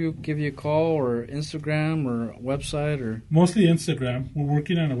to you, give you a call, or Instagram, or website, or Mostly Instagram. We're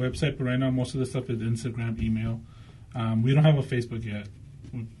working on a website, but right now most of the stuff is Instagram, email. We don't have a Facebook yet.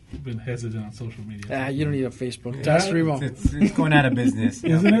 We've been hesitant on social media. you don't need a Facebook. Yeah, That's Remo. It's going out of business.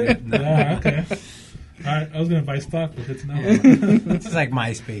 Isn't it? Yeah, okay. All right, I was going to buy stock, but it's not. It's just like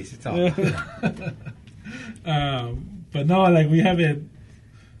MySpace. It's all. But no, like we haven't,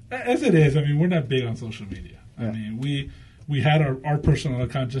 as it is, I mean, we're not big on social media. Yeah. I mean, we had our personal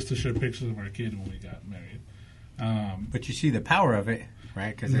account just to share pictures of our kid when we got married. But you see the power of it,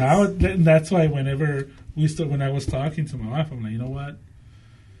 right? Cause Now, that's why whenever when I was talking to my wife, I'm like, you know what?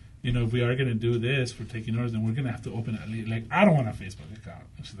 You know, if we are going to do this for taking orders, then we're going to have to open at least, like, I don't want a Facebook account.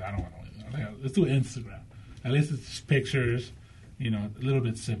 And she said, I don't want to. Like, let's do Instagram. At least it's just pictures, you know, a little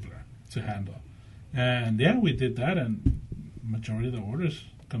bit simpler to handle. And yeah, we did that, and majority of the orders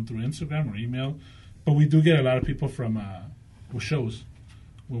come through Instagram or email. But we do get a lot of people from shows.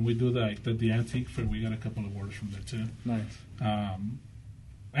 When we do the antique fair, we got a couple of orders from there too. Nice.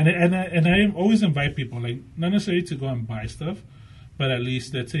 And I always invite people, like, not necessarily to go and buy stuff, but at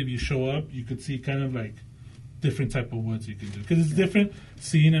least, let's say if you show up, you could see kind of like different type of woods you can do. Because it's different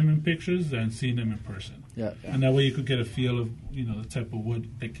seeing them in pictures than seeing them in person. Yeah. And that way you could get a feel of, you know, the type of wood,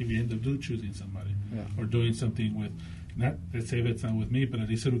 like if you end up choosing somebody or doing something with, not, let's say if it's not with me, but at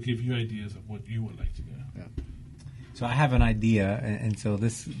least it'll give you ideas of what you would like to do. Yeah. So I have an idea, and so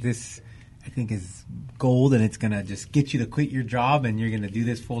this I think is gold, and it's gonna just get you to quit your job, and you're gonna do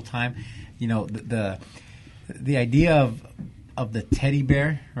this full time. You know, the idea of the teddy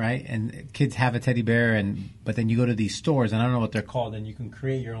bear, right? And kids have a teddy bear, but then you go to these stores, and I don't know what they're called, and you can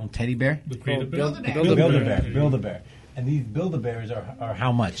create your own teddy bear. The creative Build-A-Bear. And these Build-A-Bears are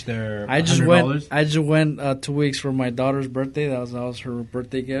how much? They're I just $100? went 2 weeks for my daughter's birthday. That was her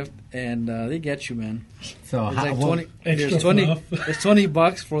birthday gift, and they get you, man. So It's how, like well, 20. Extra There's 20. fluff. It's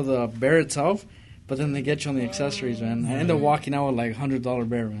 $20 for the bear itself, but then they get you on the accessories, man. I end up walking out with like $100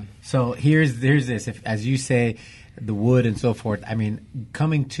 bear, man. So here's this. If, as you say, the wood and so forth. I mean,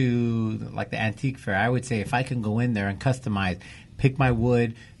 coming to like the antique fair, I would say if I can go in there and customize, pick my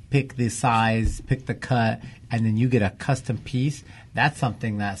wood, pick the size, pick the cut, and then you get a custom piece. That's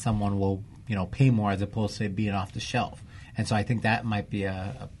something that someone will, pay more as opposed to it being off the shelf. And so I think that might be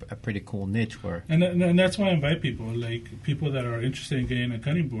a pretty cool niche where. And that's why I invite people, like people that are interested in getting a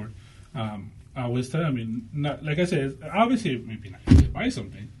cutting board. I always tell them, not, like I said, obviously it would be nice to buy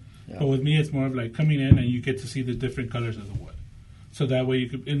something. Yeah. But with me, it's more of like coming in and you get to see the different colors of the wood. So that way you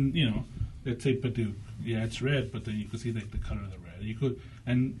could, let's say Paduke. Yeah, it's red, but then you could see like the color of the red. You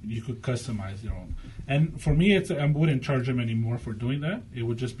could customize your own. And for me, I wouldn't charge them anymore for doing that. It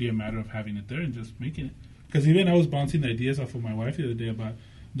would just be a matter of having it there and just making it. Because even I was bouncing ideas off of my wife the other day about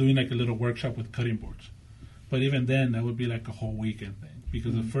doing like a little workshop with cutting boards. But even then, that would be like a whole weekend thing.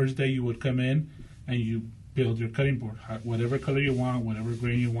 Because the first day you would come in and you build your cutting board, whatever color you want, whatever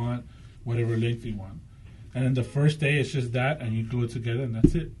grain you want, whatever length you want. And then the first day it's just that, and you glue it together, and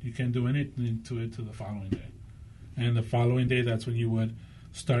that's it. You can't do anything to it to the following day. And the following day, that's when you would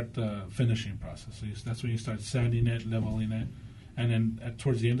start the finishing process. So that's when you start sanding it, leveling it, and then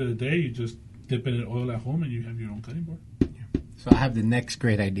towards the end of the day, you just dip it in oil at home, and you have your own cutting board. So I have the next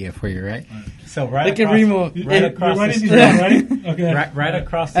great idea for you, right? So right across, Remo. Right across the street, right? Okay. Right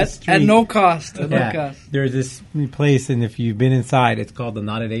across the street. At no cost. At no cost. There's this place, and if you've been inside, it's called the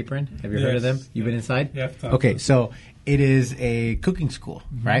Knotted Apron. Have you heard of them? You've been inside? Yeah. Okay, so it is a cooking school,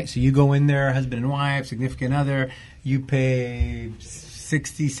 right? So you go in there, husband and wife, significant other, you pay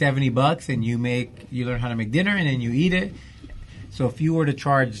 $60, $70, and you learn how to make dinner, and then you eat it. So if you were to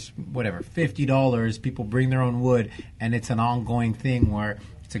charge, $50, people bring their own wood, and it's an ongoing thing where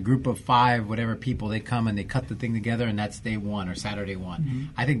it's a group of 5, whatever people, they come and they cut the thing together, and that's day one or Saturday one. Mm-hmm.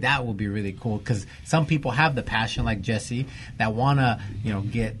 I think that will be really cool because some people have the passion, like Jesse, that want to,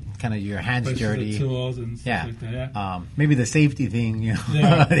 get kind of your hands dirty. The tools and stuff like that, yeah. Maybe the safety thing, they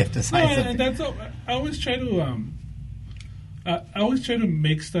have to sign something. And that's I always try to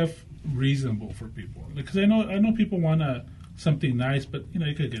make stuff reasonable for people because I know people want something nice, but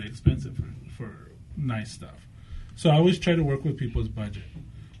it could get expensive for nice stuff. So I always try to work with people's budget.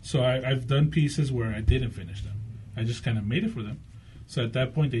 So I've done pieces where I didn't finish them. I just kind of made it for them. So at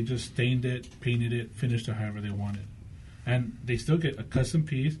that point, they just stained it, painted it, finished it however they wanted. And they still get a custom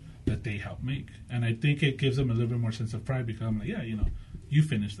piece that they helped make. And I think it gives them a little bit more sense of pride because I'm like, yeah, you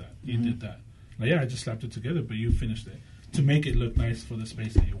finished that. You did that. Like, yeah, I just slapped it together, but you finished it to make it look nice for the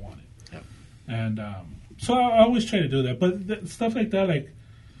space that you wanted. Yep. And so I always try to do that. But stuff like that, like,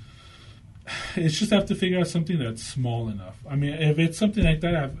 it's just have to figure out something that's small enough. I mean, if it's something like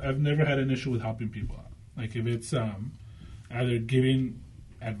that, I've never had an issue with helping people out. Like if it's either giving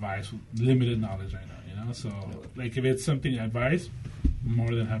advice with limited knowledge right now, So like if it's something advice, I'm more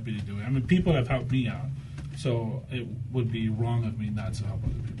than happy to do it. I mean, people have helped me out, so it would be wrong of me not to help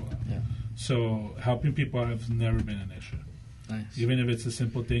other people out. Yeah. So helping people out has never been an issue. Nice. Even if it's a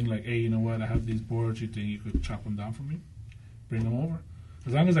simple thing like, hey, you know what? I have these boards. You think you could chop them down for me? Bring them over.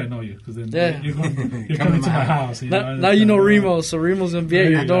 As long as I know you, because then you're coming to my house. Now you know Remo, so Remo's gonna be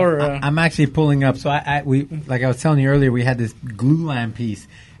at your door. I'm actually pulling up. So we like I was telling you earlier, we had this glue lamp piece,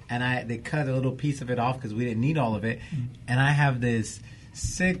 and they cut a little piece of it off because we didn't need all of it. And I have this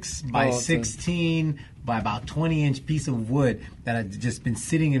 6 by 16 by about 20-inch piece of wood that had just been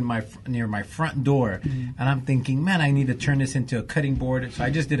sitting in near my front door. And I'm thinking, man, I need to turn this into a cutting board. So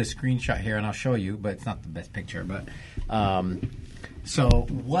I just did a screenshot here, and I'll show you, but it's not the best picture, but. So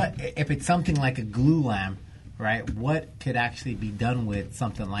what if it's something like a glue lamp, right? What could actually be done with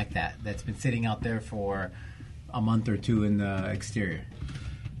something like that's been sitting out there for a month or two in the exterior?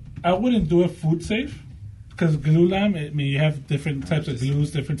 I wouldn't do it food safe because glue lamp, you have different types of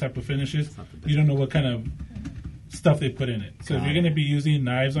glues, different type of finishes. You don't know what kind of stuff they put in it. So if you're going to be using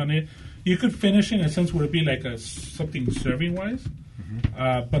knives on it, you could finish in a sense where it'd be like something serving wise,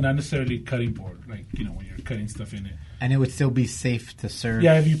 but not necessarily cutting board, like when you're cutting stuff in it. And it would still be safe to serve.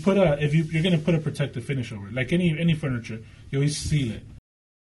 Yeah, if you're going to put a protective finish over it, like any furniture, you always seal it.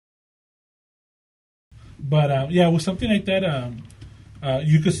 But with something like that,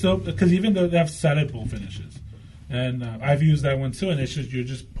 you could still, because even though they have salad bowl finishes, and I've used that one too, and it's just you're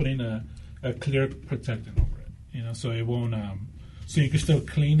just putting a clear protectant over it, so it won't. So you can still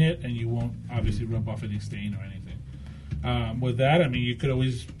clean it, and you won't obviously rub off any stain or anything. With that, I mean, you could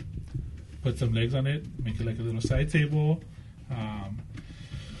always put some legs on it, make it like a little side table.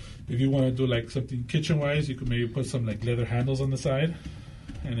 If you want to do like something kitchen-wise, you could maybe put some like leather handles on the side,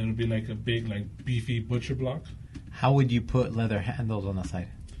 and it'll be like a big like beefy butcher block. How would you put leather handles on the side?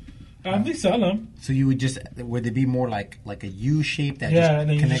 They sell them. So you would would they be more like a U shape that and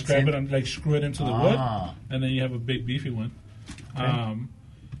then you just grab it and like screw it into the wood, and then you have a big beefy one. Okay.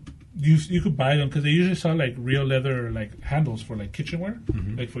 you could buy them because they usually sell like real leather like handles for like kitchenware,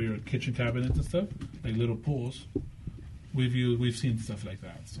 Mm-hmm. like for your kitchen cabinets and stuff, like little pools. We've seen stuff like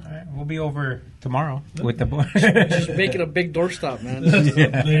that. So. All right, we'll be over tomorrow with the boy. Just make it a big doorstop, man.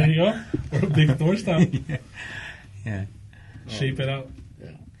 There you go. Or a big doorstop. Yeah. Shape it out.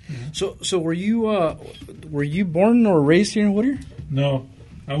 So were you born or raised here in Whittier? No,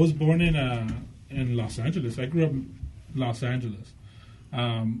 I was born in Los Angeles. I grew up in Los Angeles.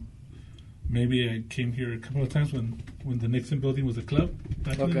 Maybe I came here a couple of times when the Nixon building was a club.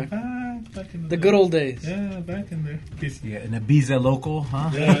 Back in The good old days. Yeah, back in there. Yeah, an Ibiza local, huh?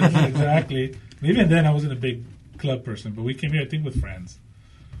 Yeah, exactly. Even then, I wasn't a big club person, but we came here, I think, with friends.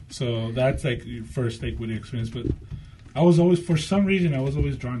 So that's like your first like Whittier experience. But I was always, for some reason, I was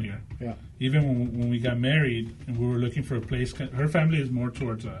always drawn here. Yeah. Even when we got married and we were looking for a place, her family is more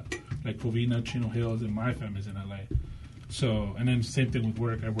towards like Covina, Chino Hills, and my family's in LA. So, and then same thing with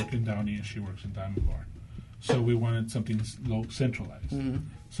work. I work in Downey and she works in Diamond Bar. So we wanted something low centralized. Mm-hmm.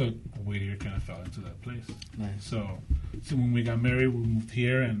 So Whittier kind of fell into that place. Nice. So when we got married, we moved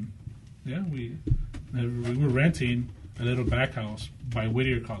here, and yeah, we were renting a little back house by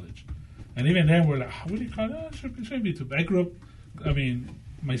Whittier College. And even then, we're like, Whittier College, should be too bad. I grew up, I mean,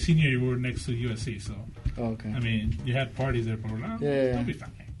 my senior year, we were next to USC, so, Oh, okay. I mean, you had parties there, but we're like, Yeah. it'll be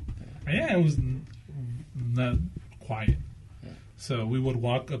fine. And yeah, it was not quiet. So we would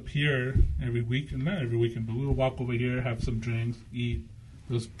walk up here every week, not every weekend, but we would walk over here, have some drinks, eat.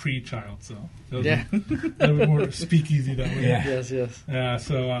 It was pre-child, so it was Yeah. a little bit more speakeasy that way. Yeah. Yes. Yeah,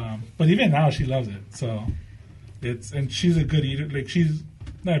 so, but even now she loves it. So and she's a good eater. Like, she's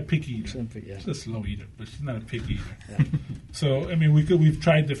not a picky eater. Yeah. She's a slow eater, but she's not a picky eater. So, I mean, we've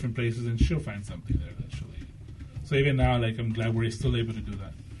tried different places, and she'll find something there that she'll eat. So even now, like, I'm glad we're still able to do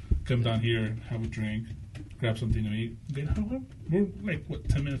that. Come down here, have a drink, grab something to eat. We're like,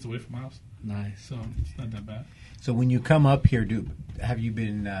 10 minutes away from my house. Nice. So it's not that bad. So when you come up here, have you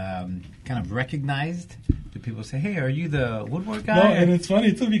been kind of recognized? Do people say, "Hey, are you the woodwork guy?" No, and it's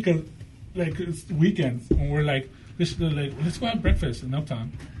funny too because like it's weekends when we're like, let's go have breakfast in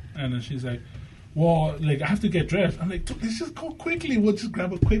Uptown, and then she's like, well, like I have to get dressed. I'm like, let's just go quickly. We'll just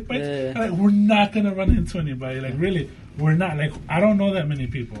grab a quick bite. Yeah. Like, we're not gonna run into anybody. Like really, we're not. Like I don't know that many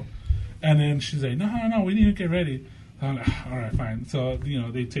people. And then she's like, no, we need to get ready. So I'm like, all right, fine. So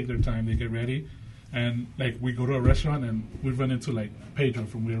they take their time, they get ready. And, like, we go to a restaurant, and we run into, like, Pedro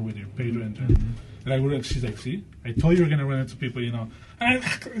from We're With You, Pedro and Jen. And she's like, see, I told you we're going to run into people, And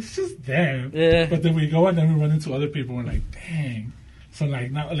it's just them. Yeah. But then we go, and then we run into other people, and we're like, dang. So,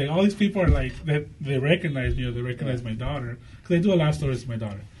 like, now, like, all these people are, like, they recognize me, or they recognize my daughter. Because I do a lot of stories with my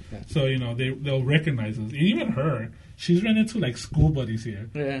daughter. Yeah. So, they'll recognize us. And even her, she's run into, like, school buddies here.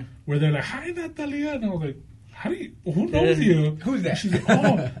 Yeah. Where they're like, hi, Natalia. And I was like, who knows you? Who's that? And she's like,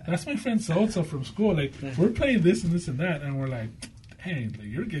 oh, that's my friend so-and-so from school. Like, we're playing this and this and that. And we're like, hey, like,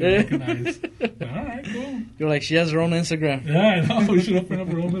 you're getting recognized. Like, all right, cool. You're like, she has her own Instagram. Yeah, I know. We should open up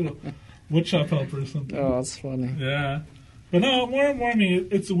our own little woodshop helper or something. Oh, that's funny. Yeah. But no, more and more, I mean,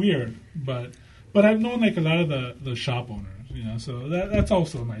 it's weird. But I've known, like, a lot of the shop owners, so that's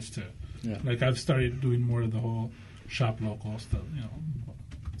also nice, too. Yeah. Like, I've started doing more of the whole shop local stuff,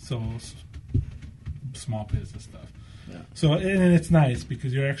 so small business stuff. Yeah. So, and it's nice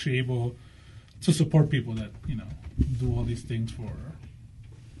because you're actually able to support people that, do all these things for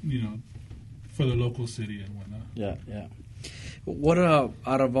the local city and whatnot. Yeah. What out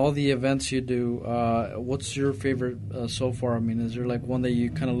of all the events you do, what's your favorite so far? I mean, is there like one that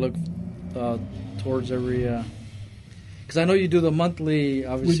you kind of look towards every? Because I know you do the monthly,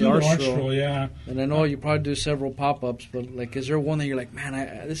 obviously, We do the art art stroll, yeah. and I know you probably do several pop-ups. But like, is there one that you're like,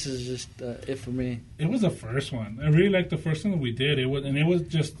 man, this is just it for me? It was the first one. I really liked the first one that we did. It was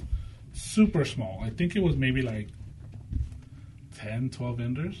just super small. I think it was maybe like 10, 12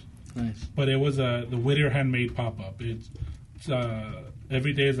 vendors. Nice. But it was the Whittier handmade pop-up. It's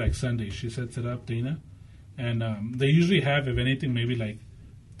every day is like Sunday. She sets it up, Dana. And they usually have, if anything, maybe like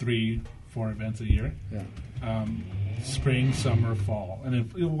 3-4 events a year. Yeah. Spring, summer, fall. And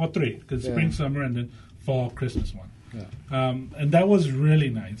then, 3. Because spring, summer, and then fall, Christmas one. Yeah. And that was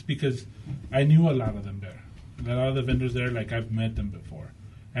really nice because I knew a lot of them there. A lot of the vendors there, like I've met them before.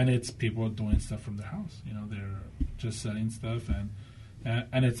 And it's people doing stuff from their house. They're just selling stuff.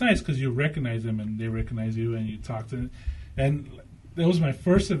 And it's nice because you recognize them and they recognize you and you talk to them. And that was my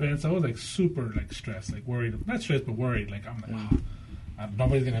first event, so I was like super like stressed, like worried. Not stressed, but worried. Like I'm like,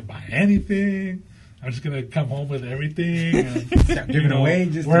 nobody's gonna buy anything. I'm just gonna come home with everything. And, Start giving away.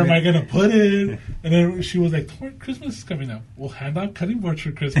 Just where am I gonna put it? And then she was like, Christmas is coming up. We'll hand out cutting boards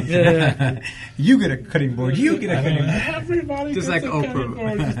for Christmas. You get a cutting board. You get a cutting board. Everybody Just gets like a cutting Oprah.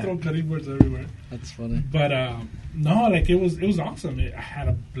 board. Just throw cutting boards everywhere. That's funny. But no, like it was awesome. I had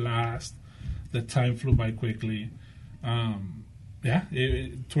a blast. The time flew by quickly.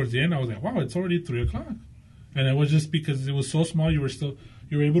 Towards the end, I was like, wow, it's already 3:00, and it was just because it was so small. You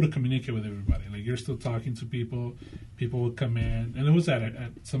were able to communicate with everybody. Like you're still talking to people. People would come in, and it was at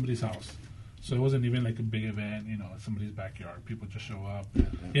somebody's house, so it wasn't even like a big event. Somebody's backyard. People just show up.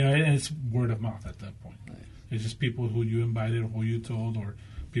 And it's word of mouth at that point. Nice. It's just people who you invited, or who you told, or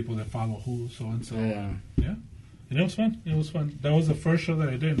people that follow who so and so. Yeah. And it was fun. It was fun. That was the first show that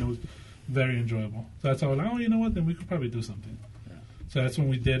I did, and it was very enjoyable. So that's how I was like, you know what? Then we could probably do something. Yeah. So that's when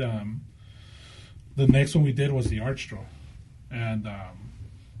we did. The next one we did was the art stroll, and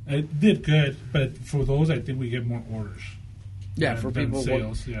it did good. But for those, I think we get more orders. Yeah, for than people,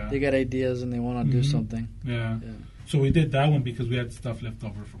 sales. they got ideas and they want to do something. Yeah. So we did that one because we had stuff left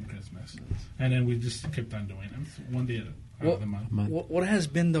over from Christmas, and then we just kept on doing it. One day out of the month. What has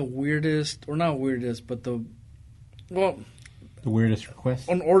been the weirdest, or not weirdest, but the weirdest request?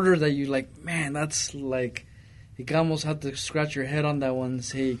 an order that you like, man, that's like, you almost have to scratch your head on that one and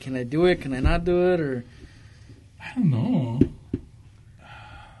say, can I do it? Can I not do it? Or I don't know.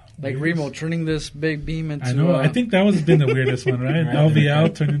 like Remo turning this big beam into. I know. I think that was been the weirdest one, right?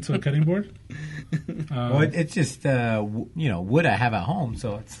 LVL turned into a cutting board. Well, it's just wood I have at home,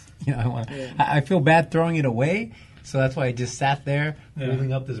 so it's I feel bad throwing it away, so that's why I just sat there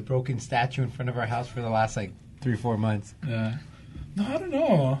holding up this broken statue in front of our house for the last 3-4 months. Yeah. No, I don't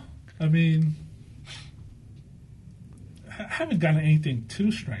know. I mean, I haven't gotten anything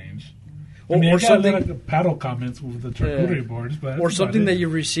too strange. I got something paddle comments with the charcuterie boards, but or something that you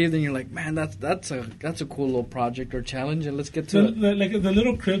received and you're like, man, that's a cool little project or challenge, and let's get to it. Like the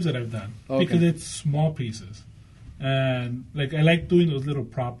little cribs that I've done, because it's small pieces, and I like doing those little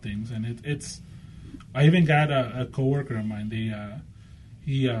prop things, and it's. I even got a coworker of mine.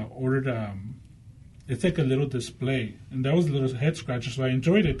 He ordered it's like a little display, and that was a little head scratcher. So I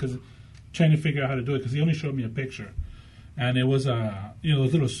enjoyed it because trying to figure out how to do it, because he only showed me a picture, and it was those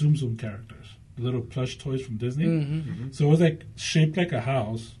little Zoom Zoom characters, the little plush toys from Disney. Mm-hmm. So it was shaped like a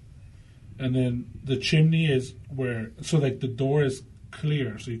house, and then the chimney is the door is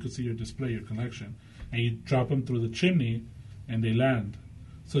clear, so you could see your display, your collection, and you drop them through the chimney, and they land.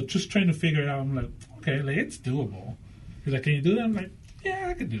 So just trying to figure it out, I'm like, okay, it's doable. He's like, can you do that? I'm like, yeah,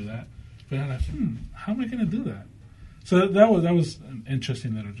 I could do that. But I'm like, how am I going to do that? So that was an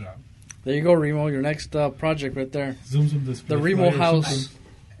interesting little job. There you go, Remo. Your next project right there. Zoom Zoom display. The Remo house.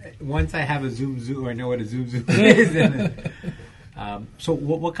 Once I have a Zoom Zoom, or I know what a Zoom Zoom is. So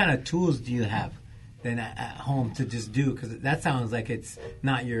what kind of tools do you have then at home to just do? Because that sounds like it's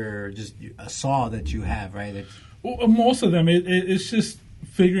not just a saw that you have, right? Well, most of them, it's just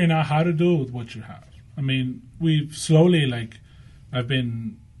figuring out how to do it with what you have. I mean, we've slowly, I've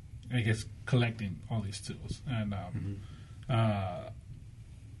been, I guess, collecting all these tools. And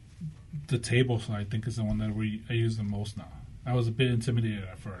the table saw, I think, is the one that I use the most now. I was a bit intimidated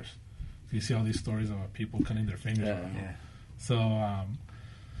at first. You see all these stories about people cutting their fingers around. Yeah.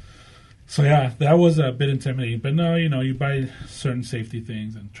 So that was a bit intimidating. But no, you buy certain safety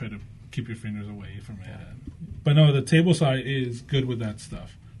things and try to keep your fingers away from it. But no, the table saw is good with that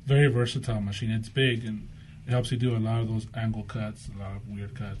stuff. Very versatile machine. It's big, and it helps you do a lot of those angle cuts, a lot of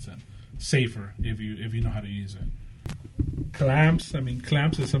weird cuts, and safer if you know how to use it. Clamps. I mean,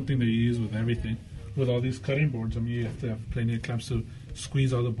 clamps is something that you use with everything. With all these cutting boards, I mean, you have to have plenty of clamps to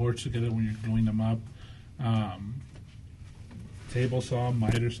squeeze all the boards together when you're gluing them up. Table saw,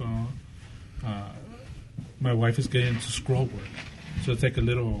 miter saw. My wife is getting into scroll work, so it's like a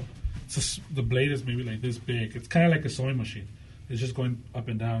little. The blade is maybe like this big. It's kind of like a sewing machine. It's just going up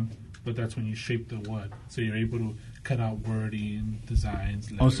and down, but that's when you shape the wood. So you're able to cut out wording,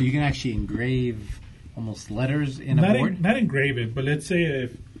 designs. Letters. Oh, so you can actually engrave almost letters in a board? Not engrave it, but let's say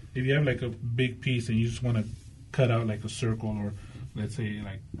if you have a big piece and you just want to cut out a circle, or let's say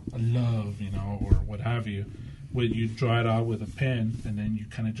a love, or what have you, you draw it out with a pen, and then you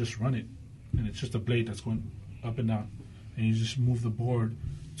kind of just run it. And it's just a blade that's going up and down. And you just move the board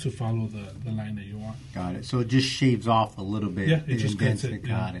to follow the line that you want. Got it. So it just shaves off a little bit. Yeah, it just cuts it.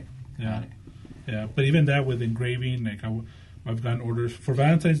 Got it. Yeah, but even that with engraving, I've gotten orders. For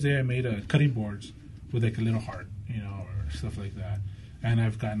Valentine's Day, I made cutting boards with a little heart, or stuff like that. And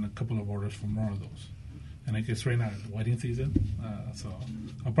I've gotten a couple of orders for more of those. And I guess right now it's wedding season, so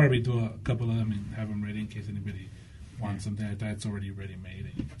I'll probably do a couple of them and have them ready in case anybody want something like that, it's already ready made,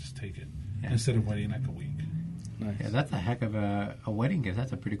 and you can just take it Yeah. instead of waiting like a week. Nice. Yeah, that's a heck of a wedding gift.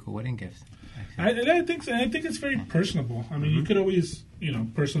 That's a pretty cool wedding gift. I think it's very personable. I mean, you could always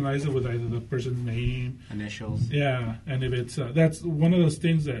personalize it with either the person's name, Initials. yeah, and if it's that's one of those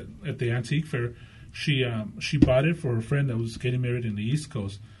things that at the antique fair, she bought it for a friend that was getting married in the East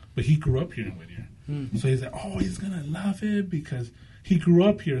Coast, but he grew up here in Whittier, so he's like, oh, he's gonna love it because he grew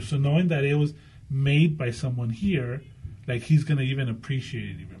up here. So knowing that it was made by someone here, like he's gonna even appreciate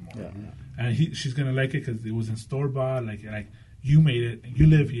it even more, and she's gonna like it because it was in store bought, like you made it, and you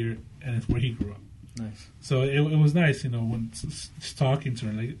live here, and it's where he grew up. Nice. So it was nice, when just talking to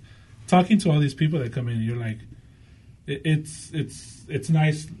her, like talking to all these people that come in. You're like, it's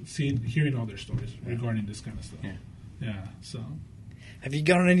nice hearing all their stories regarding this kind of stuff. Yeah. So, have you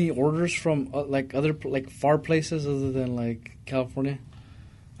gotten any orders from other far places other than like California?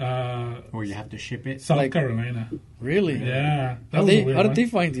 Or you have to ship it. South Carolina. Really? Yeah. How did they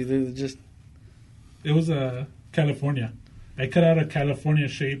find you? They just. It was California. I cut out a California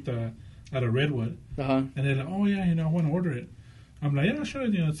shaped out of redwood, and they're like, "Oh yeah, I want to order it." I'm like, "Yeah, sure,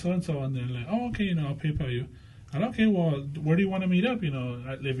 so and so," and they're like, "Oh, okay, I'll PayPal you." And okay, well, where do you want to meet up?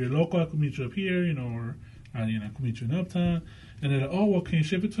 If you're local, I can meet you up here, or I can meet you in Uptown. And they're like, "Oh, well, can you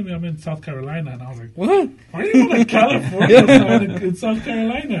ship it to me? I'm in South Carolina." And I was like, "What? Why are you going to California in South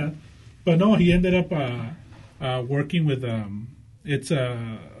Carolina?" But no, he ended up working with it's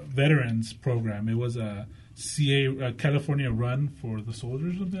a veterans program. It was a California Run for the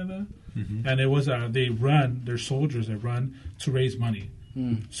soldiers, something like that. Mm-hmm. And it was their soldiers run to raise money.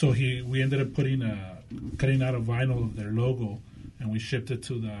 So we ended up cutting out a vinyl of their logo, and we shipped it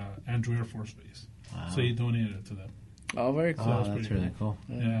to the Andrew Air Force Base. Wow. So he donated it to them. Oh, very cool. Oh, that's really cool.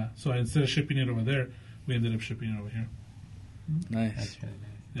 Yeah. So instead of shipping it over there, we ended up shipping it over here. Nice. That's really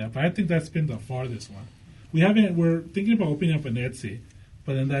nice. Yeah, but I think that's been the farthest one. We're thinking about opening up an Etsy,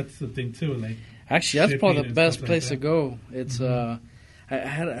 but then that's the thing too, like. Actually, that's probably the best place like to go. It's I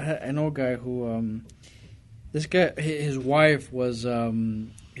know a guy who this guy his wife was for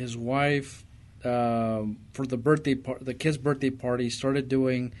the birthday the kid's birthday party started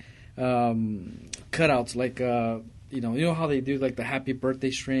doing cutouts like you know how they do like the happy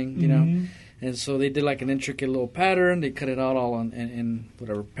birthday string, you know. And so they did like an intricate little pattern. They cut it out all in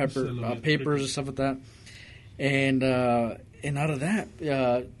whatever papers and stuff like that. And out of that,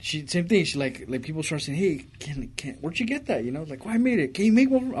 she same thing. She like people start saying, "Hey, can where'd you get that?" Like, "Well, I made it. Can you make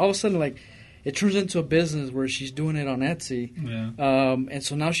one?" All of a sudden, like, it turns into a business where she's doing it on Etsy. Yeah. And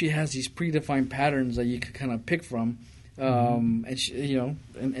so now she has these predefined patterns that you could kind of pick from. And she,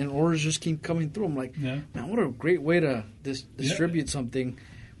 and orders just keep coming through. I'm like, man, what a great way to distribute something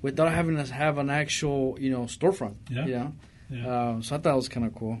without having to have an actual, storefront. Yeah. So I thought it was kind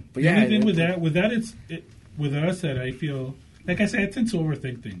of cool. But the only thing with that, with us that I feel, like I said, I tend to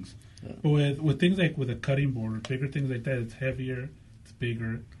overthink things. Yeah. But with things like with a cutting board, bigger things like that, it's heavier, it's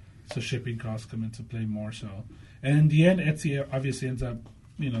bigger, so shipping costs come into play more so. And in the end, Etsy obviously ends up,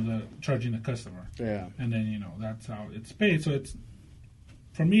 charging the customer. Yeah. And then, that's how it's paid. So it's,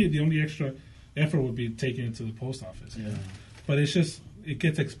 for me, the only extra effort would be taking it to the post office. Yeah. But it's just, it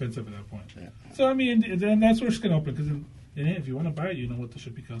gets expensive at that point. Yeah. So, I mean, then that's where it's going to open, because if you want to buy it, you know what the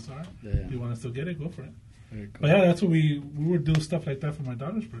shipping costs are. Yeah. If you want to still get it, go for it. Very cool. But yeah, that's what we would do stuff like that for my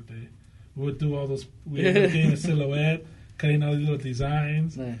daughter's birthday. We would do all those, we would getting a silhouette, cutting all these little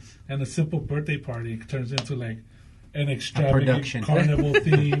designs. Nice. And a simple birthday party turns into like an extravagant carnival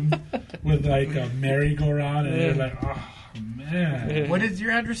theme with like a merry-go-round, and you're like, oh man. What is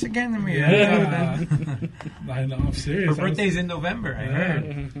your address again? I know, I'm serious. Her birthday's in November, I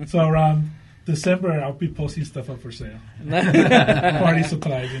heard. So around December, I'll be posting stuff up for sale. Party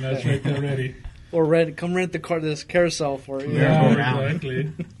supplies, it's right there ready. Or come rent this carousel for you. Yeah, exactly.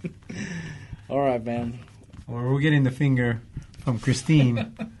 All right, man. Well, we're getting the finger from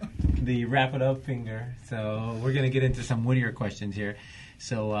Christine, the wrap it up finger. So we're going to get into some Whittier questions here.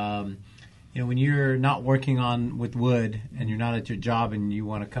 So, when you're not working with wood and you're not at your job and you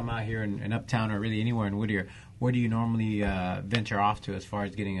want to come out here in Uptown or really anywhere in Whittier, where do you normally venture off to as far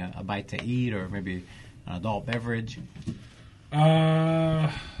as getting a bite to eat or maybe an adult beverage?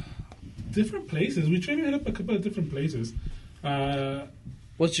 Different places. We try to hit up a couple of different places.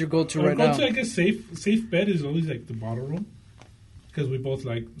 What's your go-to right now? Go to like a safe bet is always like the bottle room, because we both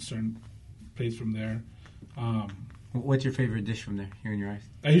like a certain place from there. What's your favorite dish from there? Here in your eyes.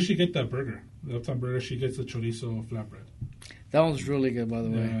 I usually get that burger, the Uptown burger. She gets the chorizo flatbread. That one's really good, by the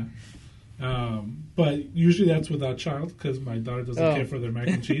way. But usually that's without child, because my daughter doesn't care for their mac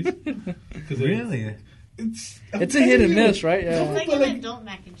and cheese. Really? It's a hit and miss, right? It's Yeah. like But, an like, adult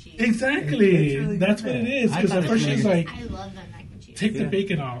mac and cheese. Exactly. It's really That's good. what it is. I Because thought at it first was she's really like, I love that mac and cheese. take the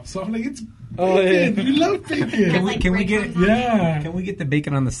bacon off. So I'm like, it's Oh, bacon. yeah. You love bacon. Can we Like can we get breadcrumbs on it. Yeah. can we get the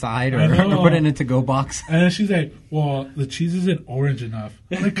bacon on the side I or know. put it in a to-go box? And then she's like, well, the cheese isn't orange enough.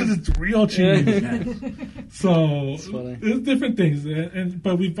 I'm like, because it's real cheese. So funny. there's different things.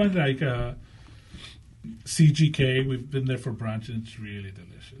 But we've done like CGK. We've been there for brunch, and it's really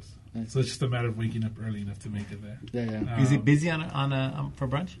delicious. Nice. So it's just a matter of waking up early enough to make it there. Yeah. Is it busy on for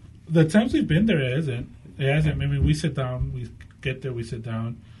brunch? The times we've been there, it hasn't. It hasn't. I mean, we sit down, we get there, we sit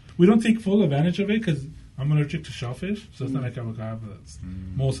down. We don't take full advantage of it because I'm allergic to shellfish, so it's not like avocado. That's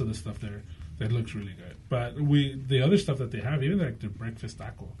most of the stuff there that looks really good. But the other stuff that they have, even like their breakfast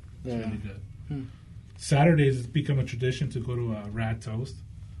taco, it's Yeah. really good. Saturdays, it's become a tradition to go to Rad Toast.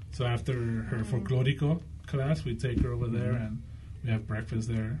 So after her folklorico class, we take her over there and we have breakfast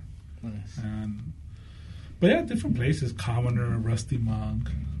there. Nice. But yeah, different places. Commoner, Rusty Monk.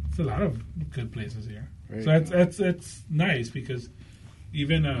 It's a lot of good places here. Very So it's nice because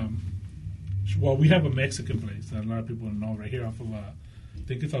even we have a Mexican place that a lot of people know right here off of I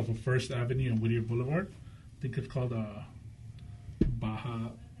think it's off of First Avenue and Whittier Boulevard. I think it's called Baja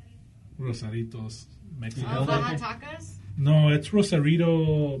Rosaritos Mexican. Oh, Baja Tacos? No, it's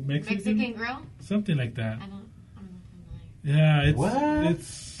Rosarito Mexican. Mexican grill? Something like that. I'm not familiar. Yeah, it's What?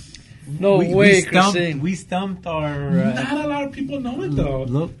 it's. No way, Christine. We stumped our. Not a lot of people know it though.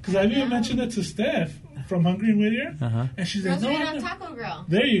 Look. Because I even mentioned it to Steph from Hungry and Whittier, Uh-huh. and she's like, "No, I Rosarito know." Taco Grill.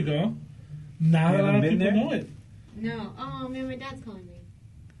 There you go. Not a You lot of haven't been people there? know it. No. Oh, man, my dad's calling me.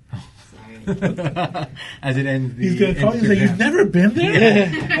 Sorry. As it ends the He's gonna call you. He's like, Instagram. "You've never been there."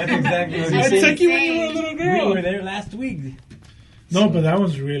 That's exactly what I he took said. you when you were a little girl. We were there last week. No, but that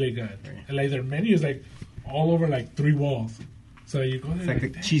one's really good. And like their menu is like all over like 3 walls. So you go there It's like the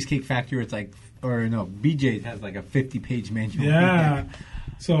 "Damn." Cheesecake Factory. It's like, or no, BJ's has like a 50-page menu. Yeah.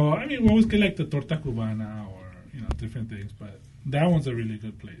 So I mean, we always get like the torta cubana or different things, but that one's a really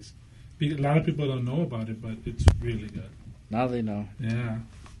good place. Because a lot of people don't know about it, but it's really good. Now they know. Yeah.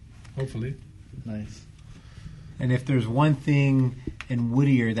 Hopefully. Nice. And if there's one thing in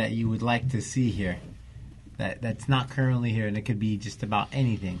Whittier that you would like to see here, that's not currently here, and it could be just about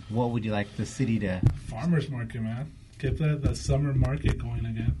anything, what would you like the city to? Farmers market, man. Get the summer market going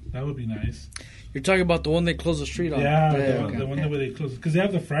again. That would be nice. You're talking about the one they closed the street on. Yeah, okay. the one that where they close because they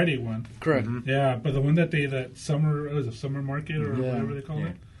have the Friday one. Correct. Yeah, but the one that summer market or Yeah. whatever they call Yeah.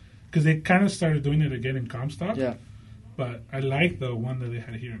 it, because they kind of started doing it again in Comstock. Yeah. But I like the one that they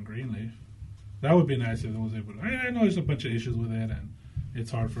had here in Greenleaf. That would be nice if it was able to. I know there's a bunch of issues with it and it's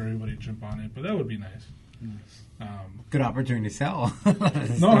hard for everybody to jump on it, but that would be nice. Good opportunity to sell.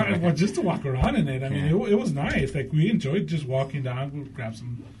 Well, just to walk around in it. I mean, Yeah. it was nice. Like we enjoyed just walking down, we'd grab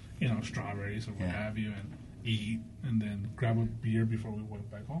some, strawberries or what Yeah. have you, and eat, and then grab a beer before we went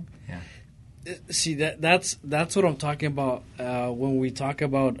back home. See that's what I'm talking about when we talk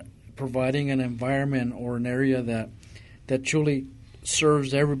about providing an environment or an area that truly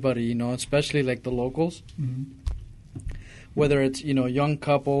serves everybody. Especially like the locals. Mm-hmm. Whether it's young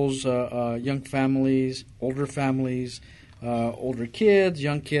couples, young families, older families, older kids,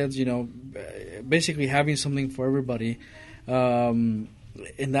 young kids. Basically having something for everybody. And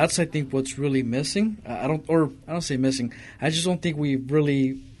that's, I think, what's really missing. I don't say missing. I just don't think we've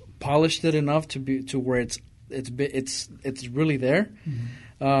really polished it enough to where it's really there.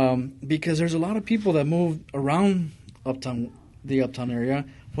 Mm-hmm. Because there's a lot of people that move around the uptown area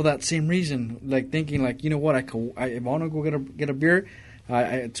for that same reason, like thinking like, if I want to go get a beer,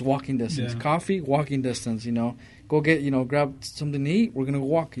 it's walking distance. Yeah. Coffee, walking distance. Go get grab something to eat. We're gonna go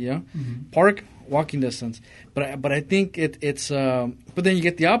walk. Yeah, Mm-hmm. park, walking distance. But I think it's. But then you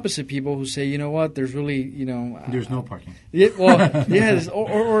get the opposite people who say, there's really There's no parking. Yeah, well, yes,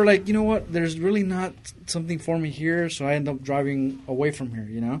 or like there's really not something for me here, so I end up driving away from here.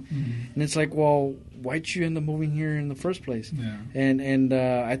 Mm-hmm. And it's like, well, why'd you end up moving here in the first place? Yeah. And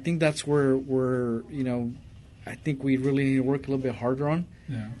I think that's where I think we really need to work a little bit harder on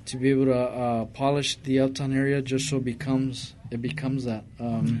Yeah. to be able to polish the uptown area just so it becomes that.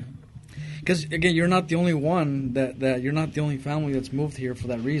 Because again, you're not the only one that you're not the only family that's moved here for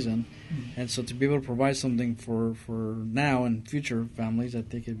that reason, and so to be able to provide something for now and future families, I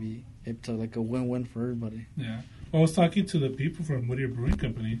think it's like a win-win for everybody. Yeah. Well, I was talking to the people from Whittier Brewing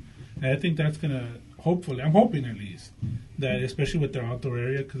Company, and I think that's gonna hopefully. I'm hoping at least that, especially with their outdoor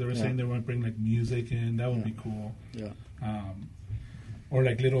area, because they were saying they want to bring like music in. That would be cool. Yeah. Or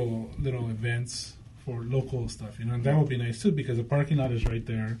like little events for local stuff, and that would be nice too because the parking lot is right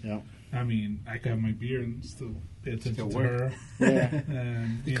there. Yeah. I mean, I could have my beer and still pay attention to work. her. Yeah.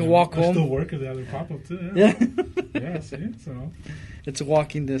 And You can walk I'll home. still work if the other pop up too. Yeah. Yeah, see, so It's a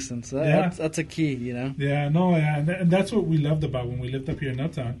walking distance. That's a key, yeah, no, yeah, and that's what we loved about when we lived up here in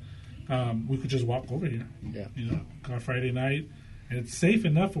Uptown. We could just walk over here. Yeah. On Friday night, and it's safe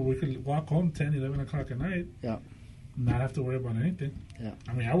enough where we could walk home 10, 11 o'clock at night. Yeah. Not have to worry about anything. Yeah.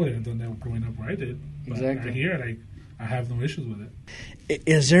 I mean, I wouldn't have done that growing up where I did. But Exactly. Here, I have no issues with it.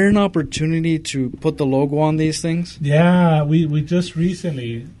 Is there an opportunity to put the logo on these things? Yeah, we just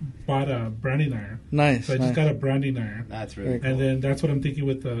recently bought a branding iron. Nice. So I just got a branding iron. That's really Very And then that's what I'm thinking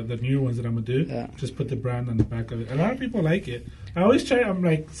with the newer ones that I'm going to do. Yeah. Just put the brand on the back of it. A lot of people like it. I always try, I'm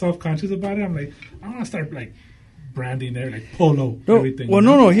like self-conscious about it. I'm like, I want to start like branding there, like polo, No, everything. well, you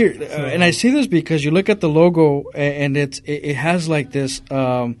know? no, here, So- and I say this because you look at the logo, and it has like this,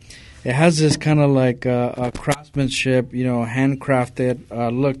 it has this kind of like a craftsmanship,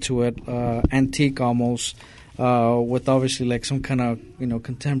 handcrafted look to it, antique almost, with obviously like some kind of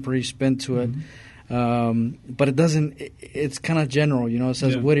contemporary spin to it. But it doesn't. It's kind of general, It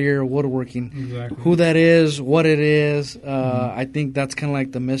says Yeah. Whittier Woodworking. Exactly. Who that is, what it is. I think that's kind of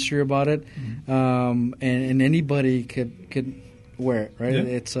like the mystery about it. And anybody could wear it, right? Yeah.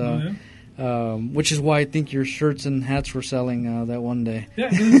 It's Oh, yeah. which is why I think your shirts and hats were selling that one day. Yeah,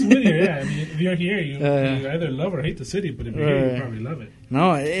 it's Whittier. Yeah, I mean, if you're here, you Yeah. either love or hate the city, but if you're here, Right. you probably love it.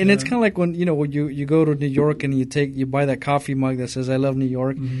 No, and it's Yeah. kind of like when when you go to New York and you buy that coffee mug that says "I love New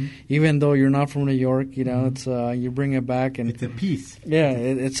York," even though you're not from New York. It's you bring it back and It's a piece. yeah,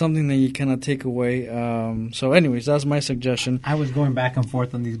 it's something that you kind of take away. So, anyways, that's my suggestion. I was going back and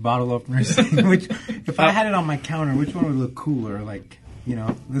forth on these bottle openers. Which, if I had it on my counter, which one would look cooler? Like,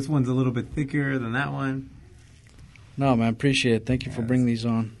 this one's a little bit thicker than that one. No, man, appreciate it. Thank you for bringing these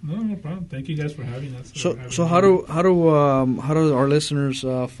on. No problem. Thank you guys for having us. So how do our listeners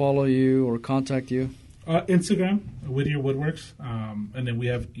follow you or contact you? Instagram, Whittier Woodworks, and then we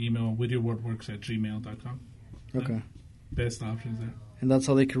have email, whittierwoodworks@gmail.com. Okay. Best options there. And that's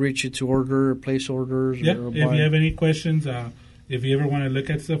how they can reach you to order, place orders, Yeah, or if buy. you have any questions, if you ever want to look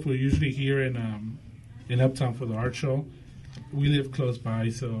at stuff, we're usually here in Uptown for the art show. We live close by,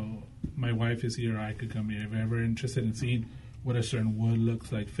 so my wife is here. I could come here if you're ever interested in seeing what a certain wood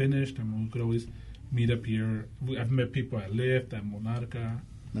looks like finished. I mean, we could always meet up here. I've met people at Lyft, at Monarca,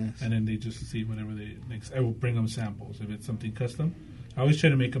 Nice. and then they just see whatever they next. I will bring them samples if it's something custom. I always try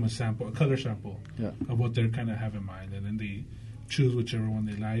to make them a sample, a color sample Yeah. of what they're kind of have in mind, and then they choose whichever one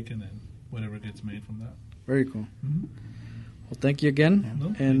they like, and then whatever gets made from that. Very cool. Mhm. Well, thank you again,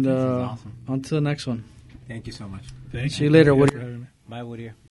 No, and This is awesome. on to the next one. Thank you so much. Thank See you later, Thank Woody. guys for having me. Bye,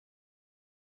 Whittier.